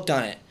be hooked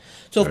on it.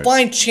 So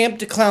find Champ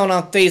the Clown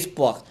on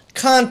Facebook.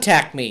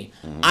 Contact me.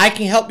 I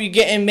can help you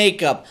get in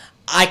makeup.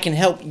 I can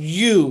help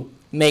you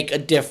make a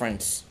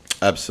difference.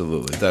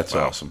 Absolutely. That's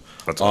awesome.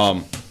 That's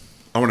awesome.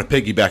 I want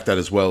to piggyback that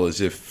as well,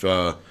 as if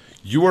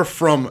you are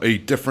from a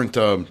different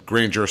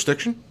grand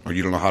jurisdiction, or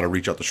you don't know how to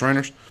reach out to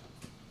Shriners,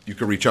 you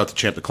can reach out to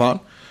Champ the Clown.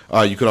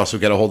 You could also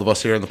get a hold of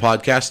us here on the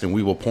podcast, and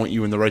we will point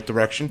you in the right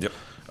direction. Yep.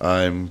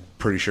 I'm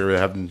pretty sure I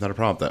haven't had a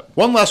problem with that.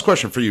 One last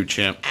question for you,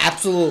 Champ.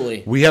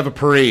 Absolutely. We have a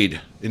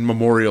parade in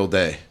Memorial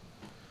Day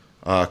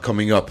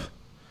coming up,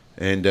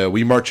 and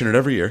we march in it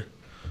every year.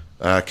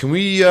 Can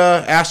we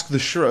ask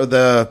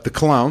the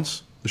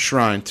clowns, the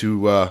shrine,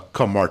 to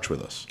come march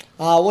with us?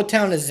 What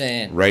town is it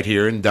in? Right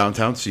here in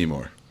downtown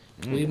Seymour.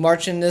 We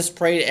march in this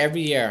parade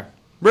every year.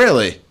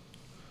 Really?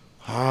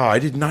 Oh, I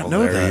did not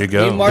know that. There you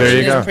go. We march There in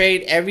you this go.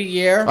 parade every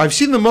year. I've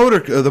seen the motor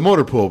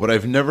pool, but I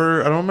don't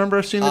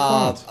remember seeing the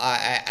clowns.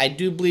 I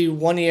do believe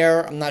one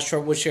year, I'm not sure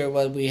which year it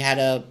was, we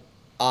had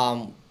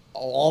all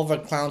of our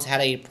clowns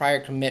had a prior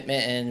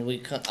commitment and we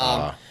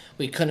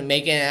couldn't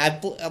make it.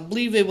 And I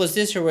believe it was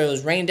this year where it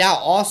was rained out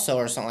also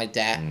or something like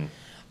that.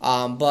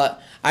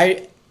 But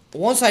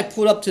once I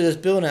pulled up to this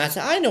building, I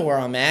said, I know where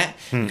I'm at.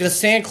 Because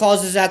Santa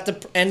Claus is at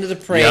the end of the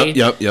parade.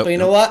 Yep. But you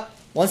know what?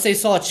 Once they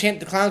saw Champ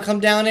the Clown come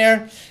down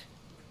there,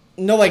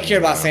 nobody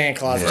cared about Santa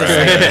Claus. Just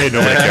saying. Hey,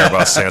 nobody care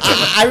about Santa.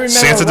 I remember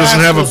Santa doesn't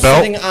have a Rascal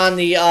belt. sitting on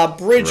the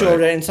bridge Right. over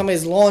there in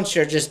somebody's lawn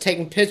chair just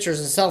taking pictures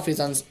and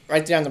selfies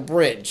right there on the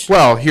bridge.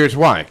 Well, here's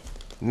why.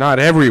 Not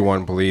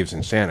everyone believes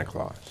in Santa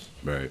Claus,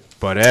 Right.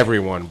 but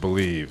everyone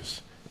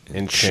believes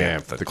in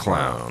Champ the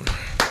Clown.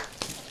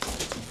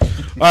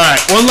 All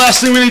right, one last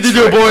thing we need to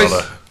do, right, boys.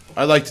 brother.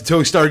 I'd like to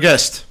toast our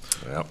guest.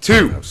 Yep,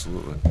 2,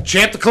 absolutely.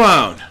 Champ the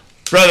Clown.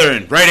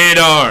 Brethren, right hand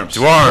arms.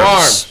 To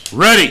arms.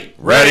 Ready.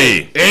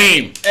 Ready.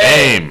 Aim.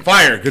 Aim.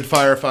 Fire. Good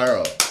fire, fire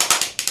up.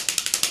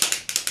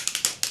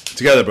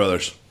 Together,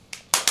 brothers.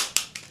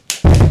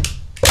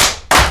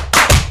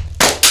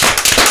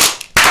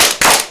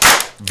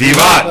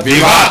 Vivat!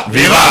 Vivat!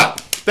 Vivat!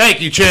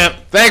 Thank you, Champ.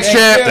 Thanks, Thank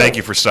Champ. you. Thank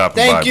you for stopping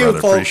Thank by, you,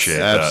 brother. folks. Appreciate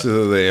that.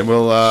 Absolutely. And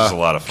we'll was a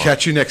lot of fun.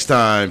 catch you next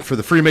time for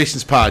the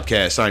Freemasons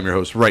podcast. I'm your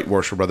host, Right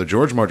Worshipful Brother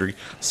George Marjorie,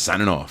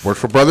 signing off.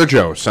 Worshipful Brother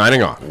Joe,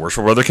 signing off.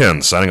 Worshipful Brother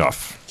Ken, signing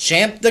off.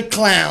 Champ the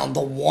Clown,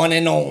 the one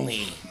and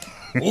only.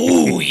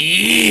 Ooh,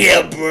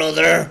 yeah,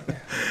 brother.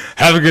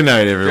 Have a good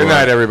night, everyone. Good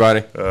night,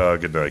 everybody.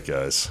 Good night,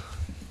 guys.